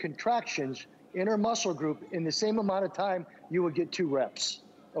 50 contractions in her muscle group in the same amount of time you would get 2 reps,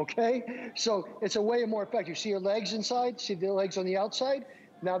 okay? So it's a way more effective. See her legs inside? See the legs on the outside?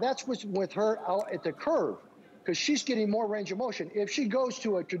 Now that's what's with her out at the curve, because she's getting more range of motion. If she goes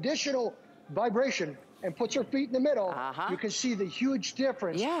to a traditional vibration and puts her feet in the middle, you can see the huge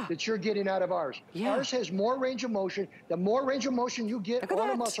difference that you're getting out of ours. Ours has more range of motion. The more range of motion you get on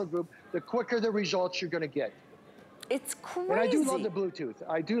a muscle group, the quicker the results you're going to get. It's crazy. And I do love the Bluetooth.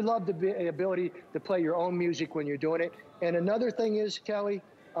 I do love the ability to play your own music when you're doing it. And another thing is, Kelly,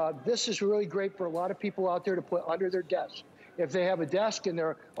 this is really great for a lot of people out there to put under their desk. If they have a desk and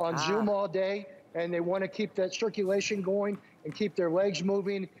they're on Zoom all day and they want to keep that circulation going and keep their legs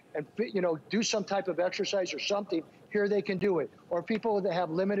moving and, you know, do some type of exercise or something, here they can do it. Or people that have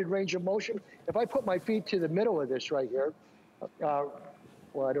limited range of motion. If I put my feet to the middle of this right here,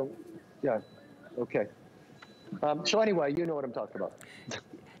 well, I don't, okay. So anyway, you know what I'm talking about.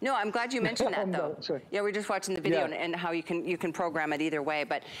 No, I'm glad you mentioned that, though. Sorry. Yeah, we're just watching the video and how you can program it either way.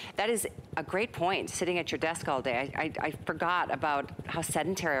 But that is a great point, sitting at your desk all day. I forgot about how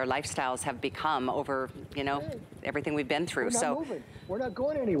sedentary our lifestyles have become over, you know, everything we've been through. We're not moving. We're not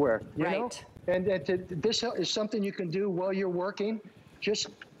going anywhere, you know? And this is something you can do while you're working. Just,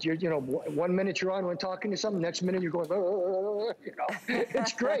 you know, 1 minute you're on when talking to someone, next minute you're going, you know,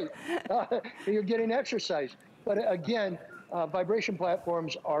 it's great. You're getting exercise. But again, vibration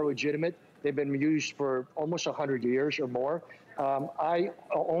platforms are legitimate. They've been used for almost 100 years or more.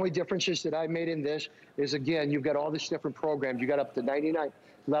 Only differences that I made in this is, again, you've got all these different programs. You got up to 99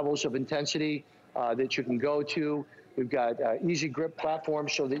 levels of intensity that you can go to. We've got easy grip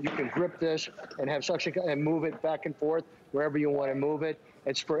platforms so that you can grip this and have suction and move it back and forth wherever you want to move it.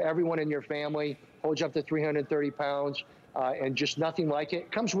 It's for everyone in your family. Holds up to 330 pounds and just nothing like it.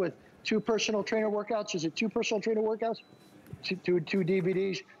 It comes with 2 personal trainer workouts. Is it 2 personal trainer workouts? Two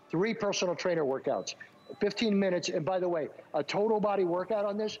DVDs, 3 personal trainer workouts, 15 minutes. And by the way, a total body workout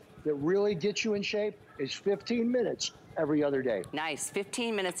on this that really gets you in shape is 15 minutes every other day. Nice,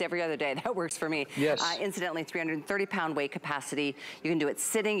 15 minutes every other day. That works for me. Yes. Incidentally, 330-pound weight capacity. You can do it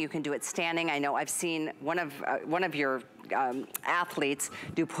sitting, you can do it standing. I know I've seen one of your athletes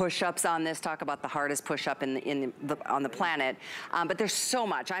do push-ups on this, talk about the hardest push-up on the planet. But there's so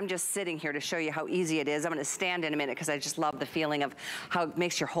much. I'm just sitting here to show you how easy it is. I'm gonna stand in a minute because I just love the feeling of how it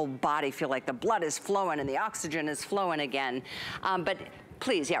makes your whole body feel like the blood is flowing and the oxygen is flowing again. But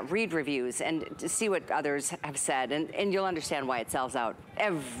please, read reviews and see what others have said, and you'll understand why it sells out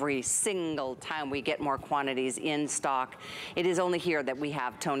every single time we get more quantities in stock. It is only here that we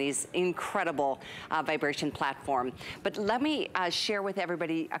have Tony's incredible vibration platform. But let me share with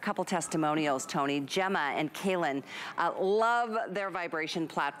everybody a couple testimonials, Tony. Gemma and Kaylin love their vibration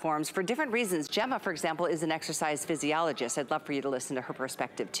platforms for different reasons. Gemma, for example, is an exercise physiologist. I'd love for you to listen to her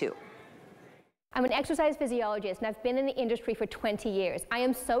perspective too. I'm an exercise physiologist and I've been in the industry for 20 years. I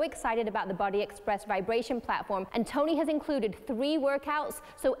am so excited about the Body Express vibration platform, and Tony has included 3 workouts,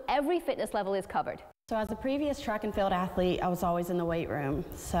 so every fitness level is covered. So as a previous track and field athlete, I was always in the weight room.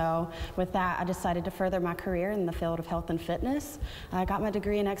 So with that, I decided to further my career in the field of health and fitness. I got my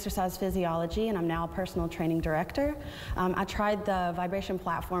degree in exercise physiology, and I'm now a personal training director. I tried the vibration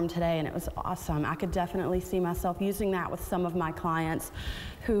platform today, and it was awesome. I could definitely see myself using that with some of my clients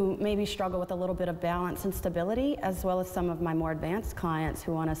who maybe struggle with a little bit of balance and stability, as well as some of my more advanced clients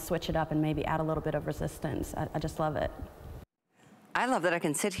who want to switch it up and maybe add a little bit of resistance. I just love it. I love that I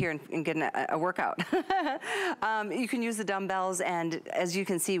can sit here and get a workout. You can use the dumbbells, and as you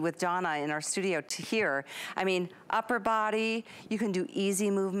can see with Donna in our studio here, I mean, upper body, you can do easy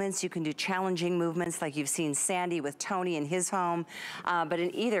movements, you can do challenging movements like you've seen Sandy with Tony in his home. But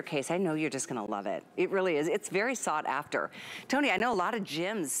in either case, I know you're just gonna love it. It really is. It's very sought after. Tony, I know a lot of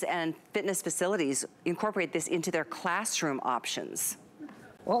gyms and fitness facilities incorporate this into their classroom options.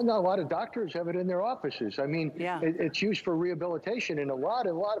 Well, no, a lot of doctors have it in their offices. I mean, it's used for rehabilitation in a lot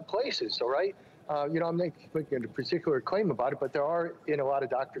of places, all right? You know, I'm not making a particular claim about it, but there are in a lot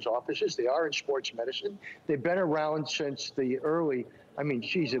of doctors' offices. They are in sports medicine. They've been around since the early, I mean,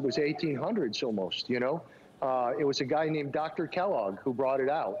 geez, it was 1800s almost, you know? It was a guy named Dr. Kellogg who brought it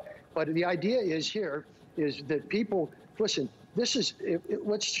out. But the idea is that people, listen, this is,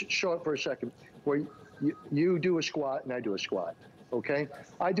 let's show it for a second, where you do a squat and I do a squat. Okay,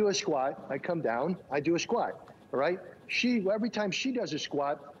 I do a squat, I come down, I do a squat, all right? Every time she does a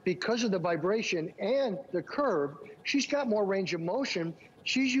squat, because of the vibration and the curve, she's got more range of motion.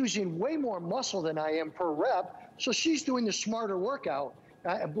 She's using way more muscle than I am per rep, so she's doing the smarter workout.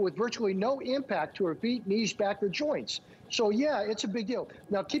 with virtually no impact to her feet, knees, back, or joints. So yeah, it's a big deal.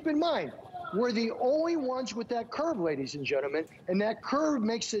 Now keep in mind, we're the only ones with that curve, ladies and gentlemen, and that curve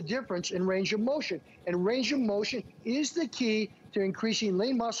makes the difference in range of motion. And range of motion is the key to increasing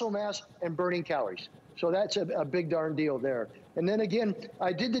lean muscle mass and burning calories. So that's a big darn deal there. And then again,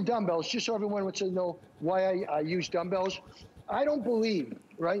 I did the dumbbells, just so everyone would know why I use dumbbells. I don't believe,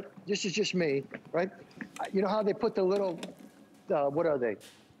 right, this is just me, right? You know how they put the little, what are they?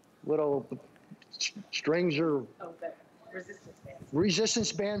 Little strings or...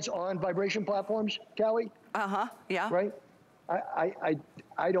 resistance bands on vibration platforms, Callie? Yeah. Right?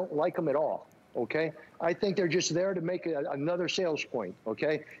 I don't like them at all, okay? I think they're just there to make another sales point,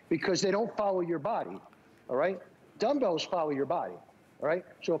 okay? Because they don't follow your body, all right? Dumbbells follow your body, all right?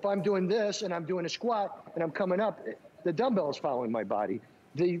 So if I'm doing this and I'm doing a squat and I'm coming up, the dumbbell is following my body.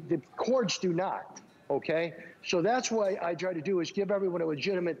 The cords do not, okay? So that's why I try to do is give everyone a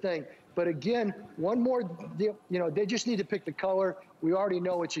legitimate thing. But again, one more deal, you know, they just need to pick the color. We already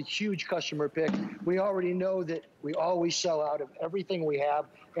know it's a huge customer pick. We already know that we always sell out of everything we have,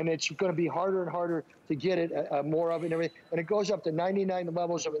 and it's going to be harder and harder to get it, more of it and everything. And it goes up to 99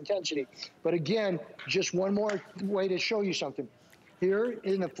 levels of intensity. But again, just one more way to show you something. Here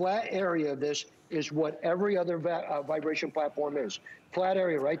in the flat area of this is what every other vibration platform is. Flat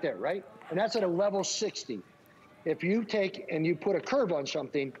area right there, right? And that's at a level 60. If you take and you put a curve on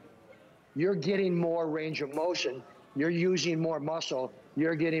something, you're getting more range of motion, you're using more muscle,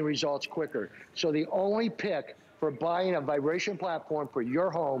 you're getting results quicker. So the only pick for buying a vibration platform for your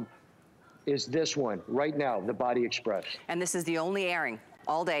home is this one right now, the Body Express. And this is the only airing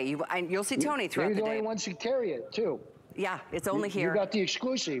all day. You'll see Tony throughout the day. You're the only ones who carry it too. Yeah, it's only here. You got the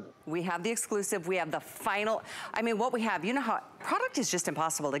exclusive. We have the exclusive. We have the final. I mean, what we have, you know how product is just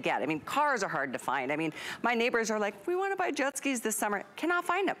impossible to get. I mean, cars are hard to find. I mean, my neighbors are like, we want to buy jet skis this summer. Cannot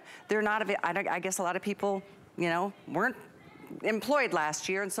find them. They're not, I guess a lot of people, you know, weren't employed last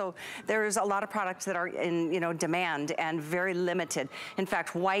year, and so there's a lot of products that are in, you know, demand and very limited. In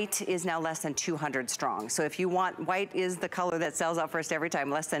fact, white is now less than 200 strong. So if you want, white is the color that sells out first every time.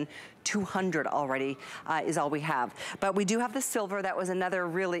 Less than 200 already is all we have. But we do have the silver. That was another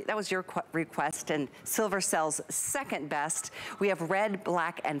really, that was your request, and silver sells second best. We have red,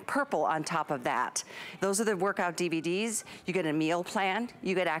 black, and purple on top of that. Those are the workout DVDs. You get a meal plan.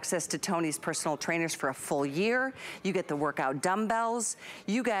 You get access to Tony's personal trainers for a full year. You get the workout dumbbells.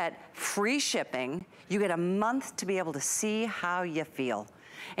 You get free shipping. You get a month to be able to see how you feel.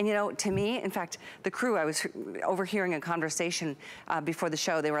 And you know, to me, in fact, the crew, I was overhearing a conversation before the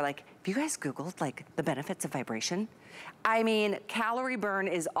show. They were like, have you guys Googled like the benefits of vibration? I mean, calorie burn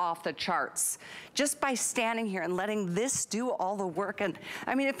is off the charts. Just by standing here and letting this do all the work. And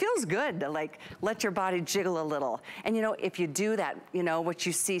I mean, it feels good to like let your body jiggle a little. And you know, if you do that, you know, what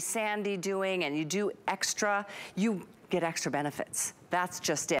you see Sandy doing and you do extra, you get extra benefits. That's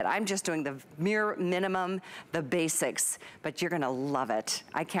just it. I'm just doing the mere minimum, the basics, but you're gonna love it.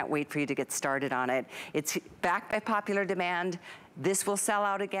 I can't wait for you to get started on it. It's backed by popular demand. This will sell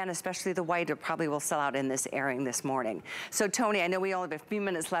out again, especially the white. It probably will sell out in this airing this morning. So Tony, I know we only have a few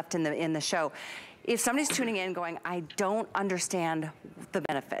minutes left in the show. If somebody's tuning in going, I don't understand the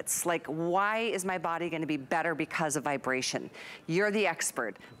benefits, like why is my body gonna be better because of vibration? You're the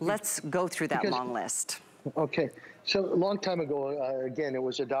expert. Let's go through that long list. Okay, so a long time ago, again, it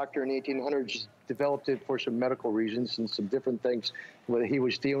was a doctor in the 1800s developed it for some medical reasons and some different things that he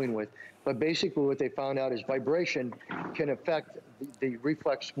was dealing with. But basically what they found out is vibration can affect the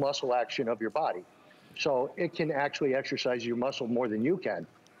reflex muscle action of your body. So it can actually exercise your muscle more than you can,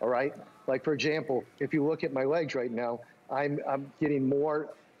 all right? Like for example, if you look at my legs right now, I'm getting more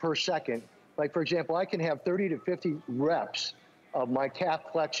per second. Like for example, I can have 30 to 50 reps of my calf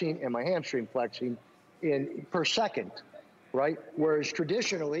flexing and my hamstring flexing per second, right? Whereas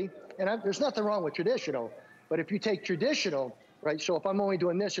traditionally, and there's nothing wrong with traditional, but if you take traditional, right? So if I'm only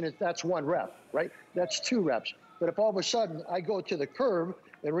doing this and that's one rep, right? That's 2 reps. But if all of a sudden I go to the curve,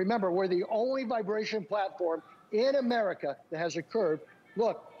 and remember, we're the only vibration platform in America that has a curve.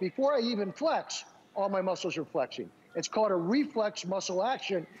 Look, before I even flex, all my muscles are flexing. It's called a reflex muscle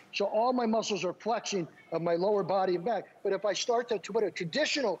action. So all my muscles are flexing of my lower body and back. But if I start to put a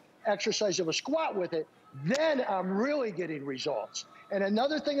traditional exercise of a squat with it, then I'm really getting results. And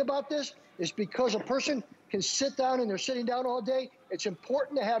another thing about this is because a person can sit down and they're sitting down all day, it's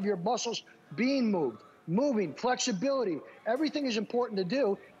important to have your muscles being moving, flexibility. Everything is important to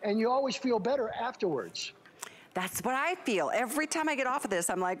do, and you always feel better afterwards. That's what I feel. Every time I get off of this,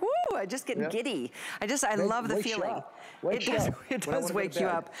 I'm like, woo, I just get giddy. I love the feeling. It does wake you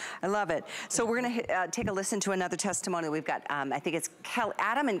up. I love it. So we're gonna take a listen to another testimony. We've got, I think it's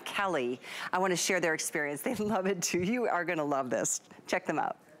Adam and Kelly. I wanna share their experience. They love it too. You are gonna love this. Check them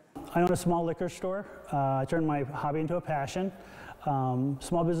out. I own a small liquor store. I turned my hobby into a passion.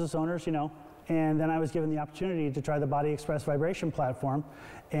 Small business owners, you know, and then I was given the opportunity to try the Body Express vibration platform,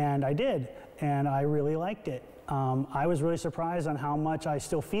 and I did, and I really liked it. I was really surprised on how much I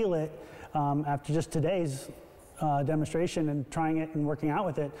still feel it after just today's demonstration and trying it and working out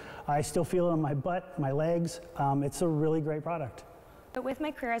with it. I still feel it on my butt, my legs. It's a really great product. But with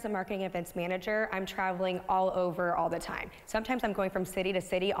my career as a marketing events manager, I'm traveling all over all the time. Sometimes I'm going from city to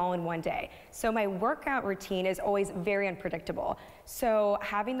city all in one day. So my workout routine is always very unpredictable. So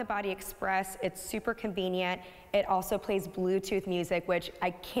having the Body Express, it's super convenient. It also plays Bluetooth music, which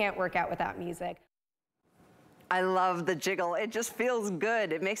I can't work out without music. I love the jiggle. It just feels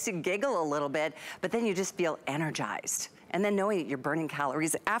good. It makes you giggle a little bit, but then you just feel energized. And then knowing that you're burning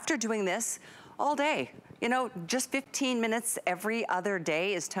calories after doing this all day. You know, just 15 minutes every other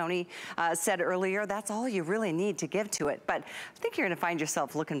day, as Tony said earlier, that's all you really need to give to it. But I think you're gonna find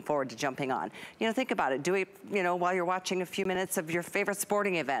yourself looking forward to jumping on. You know, think about it. Do it, you know, while you're watching a few minutes of your favorite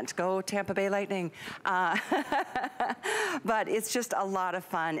sporting event. Go Tampa Bay Lightning. But it's just a lot of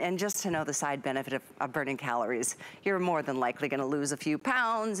fun. And just to know the side benefit of burning calories, you're more than likely gonna lose a few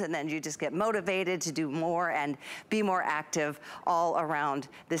pounds, and then you just get motivated to do more and be more active all around.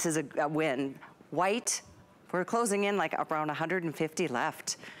 This is a win. White, we're closing in like around 150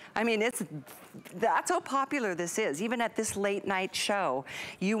 left. I mean, that's how popular this is. Even at this late night show,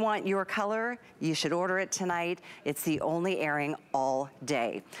 you want your color, you should order it tonight. It's the only airing all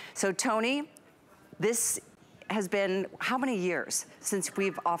day. So Tony, this has been how many years since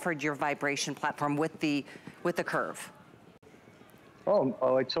we've offered your vibration platform with the Curve?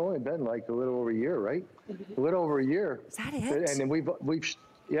 Oh, it's only been like a little over a year, right? A little over a year. Is that it? And then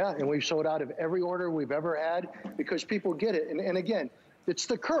we've sold out of every order we've ever had because people get it. And again, it's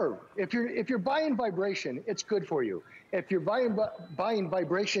the Curve. If you're buying vibration, it's good for you. If you're buying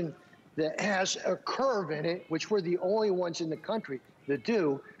vibration that has a curve in it, which we're the only ones in the country that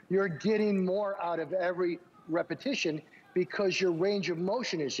do, you're getting more out of every repetition because your range of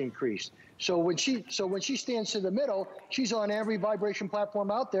motion is increased. So when she stands to the middle, she's on every vibration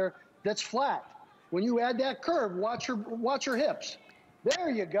platform out there that's flat. When you add that curve, watch her hips.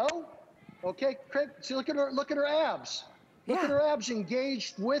 There you go. Okay, Craig, see, look at her abs. Look at her abs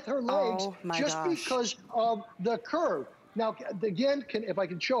engaged with her legs because of the curve. Now, again, if I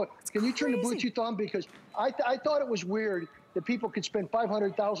can show it, can you turn the Bluetooth on? Because I thought it was weird that people could spend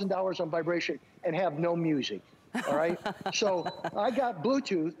 $500,000 on vibration and have no music. All right. So I got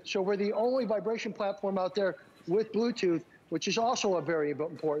Bluetooth. So we're the only vibration platform out there with Bluetooth, which is also a very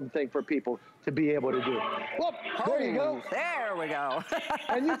important thing for people to be able to do. Well, there you go. There we go.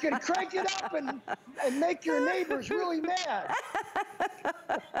 And you can crank it up and make your neighbors really mad.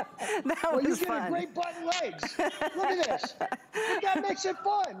 Well, you get a great butt and legs. Look at this. That makes it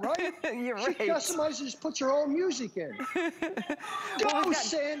fun, right? You're right. She customizes, puts her own music in. Go,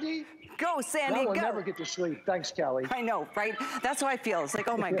 Sandy. Go, Sandy, we'll never get to sleep. Thanks, Callie. I know, right? That's how I feel. It's like,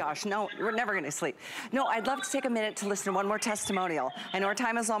 oh my gosh, no, we're never gonna sleep. No, I'd love to take a minute to listen to one more testimonial. I know our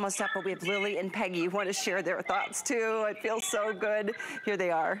time is almost up, but we have Lily and Peggy who want to share their thoughts too. It feels so good. Here they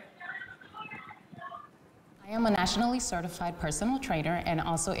are. I am a nationally certified personal trainer and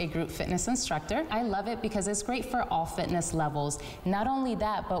also a group fitness instructor. I love it because it's great for all fitness levels. Not only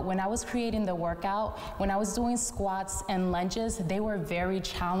that, but when I was creating the workout, when I was doing squats and lunges, they were very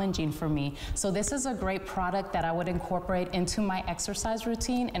challenging for me. So this is a great product that I would incorporate into my exercise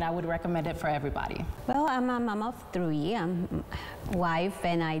routine, and I would recommend it for everybody. Well, I'm a mom of 3. I'm a wife,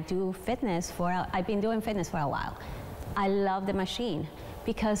 and I've been doing fitness for a while. I love the machine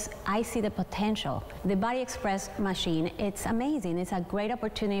because I see the potential. The Body Express machine, it's amazing. It's a great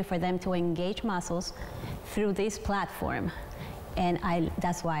opportunity for them to engage muscles through this platform, and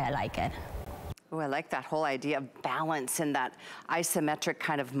that's why I like it. Oh, I like that whole idea of balance and that isometric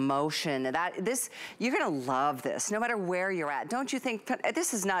kind of motion. You're gonna love this, no matter where you're at. Don't you think,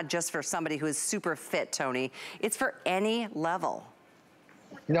 this is not just for somebody who is super fit, Tony, it's for any level.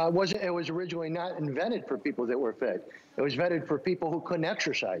 No, it wasn't. It was originally not invented for people that were fit. It was invented for people who couldn't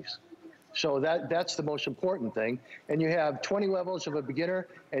exercise. So that's the most important thing. And you have 20 levels of a beginner,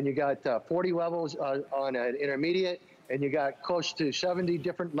 and you got 40 levels on an intermediate, and you got close to 70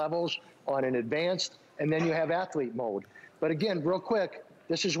 different levels on an advanced, and then you have athlete mode. But again, real quick,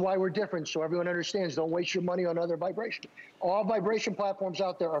 this is why we're different, so everyone understands. Don't waste your money on other vibration. All vibration platforms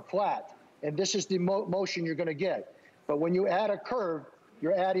out there are flat. and this is the motion you're gonna get. But when you add a curve,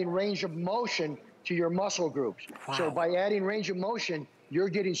 you're adding range of motion to your muscle groups. Wow. So by adding range of motion, you're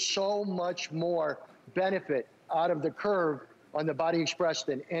getting so much more benefit out of the curve on the Body Express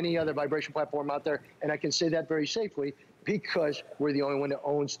than any other vibration platform out there. And I can say that very safely because we're the only one that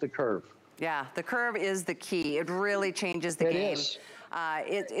owns the curve. Yeah, the curve is the key. It really changes the game. It is.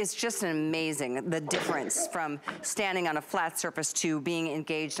 It's just amazing, the difference from standing on a flat surface to being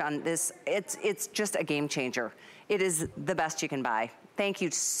engaged on this. It's just a game changer. It is the best you can buy. Thank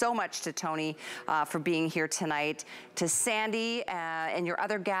you so much to Tony for being here tonight, to Sandy and your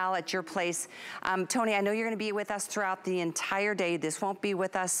other gal at your place. Tony, I know you're gonna be with us throughout the entire day. This won't be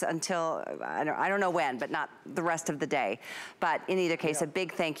with us until, I don't know when, but not the rest of the day. But in either case, a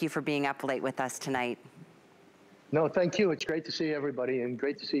big thank you for being up late with us tonight. No, thank you. It's great to see everybody and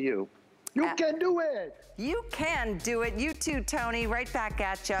great to see you. You can do it. You can do it. You too, Tony. Right back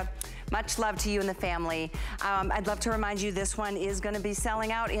at you. Much love to you and the family. I'd love to remind you this one is going to be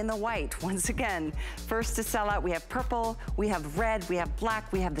selling out in the white. Once again, first to sell out, we have purple, we have red, we have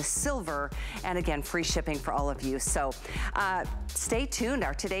black, we have the silver, and again, free shipping for all of you. So stay tuned.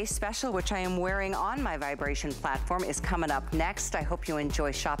 Our today's special, which I am wearing on my vibration platform, is coming up next. I hope you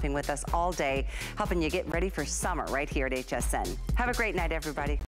enjoy shopping with us all day, helping you get ready for summer right here at HSN. Have a great night, everybody.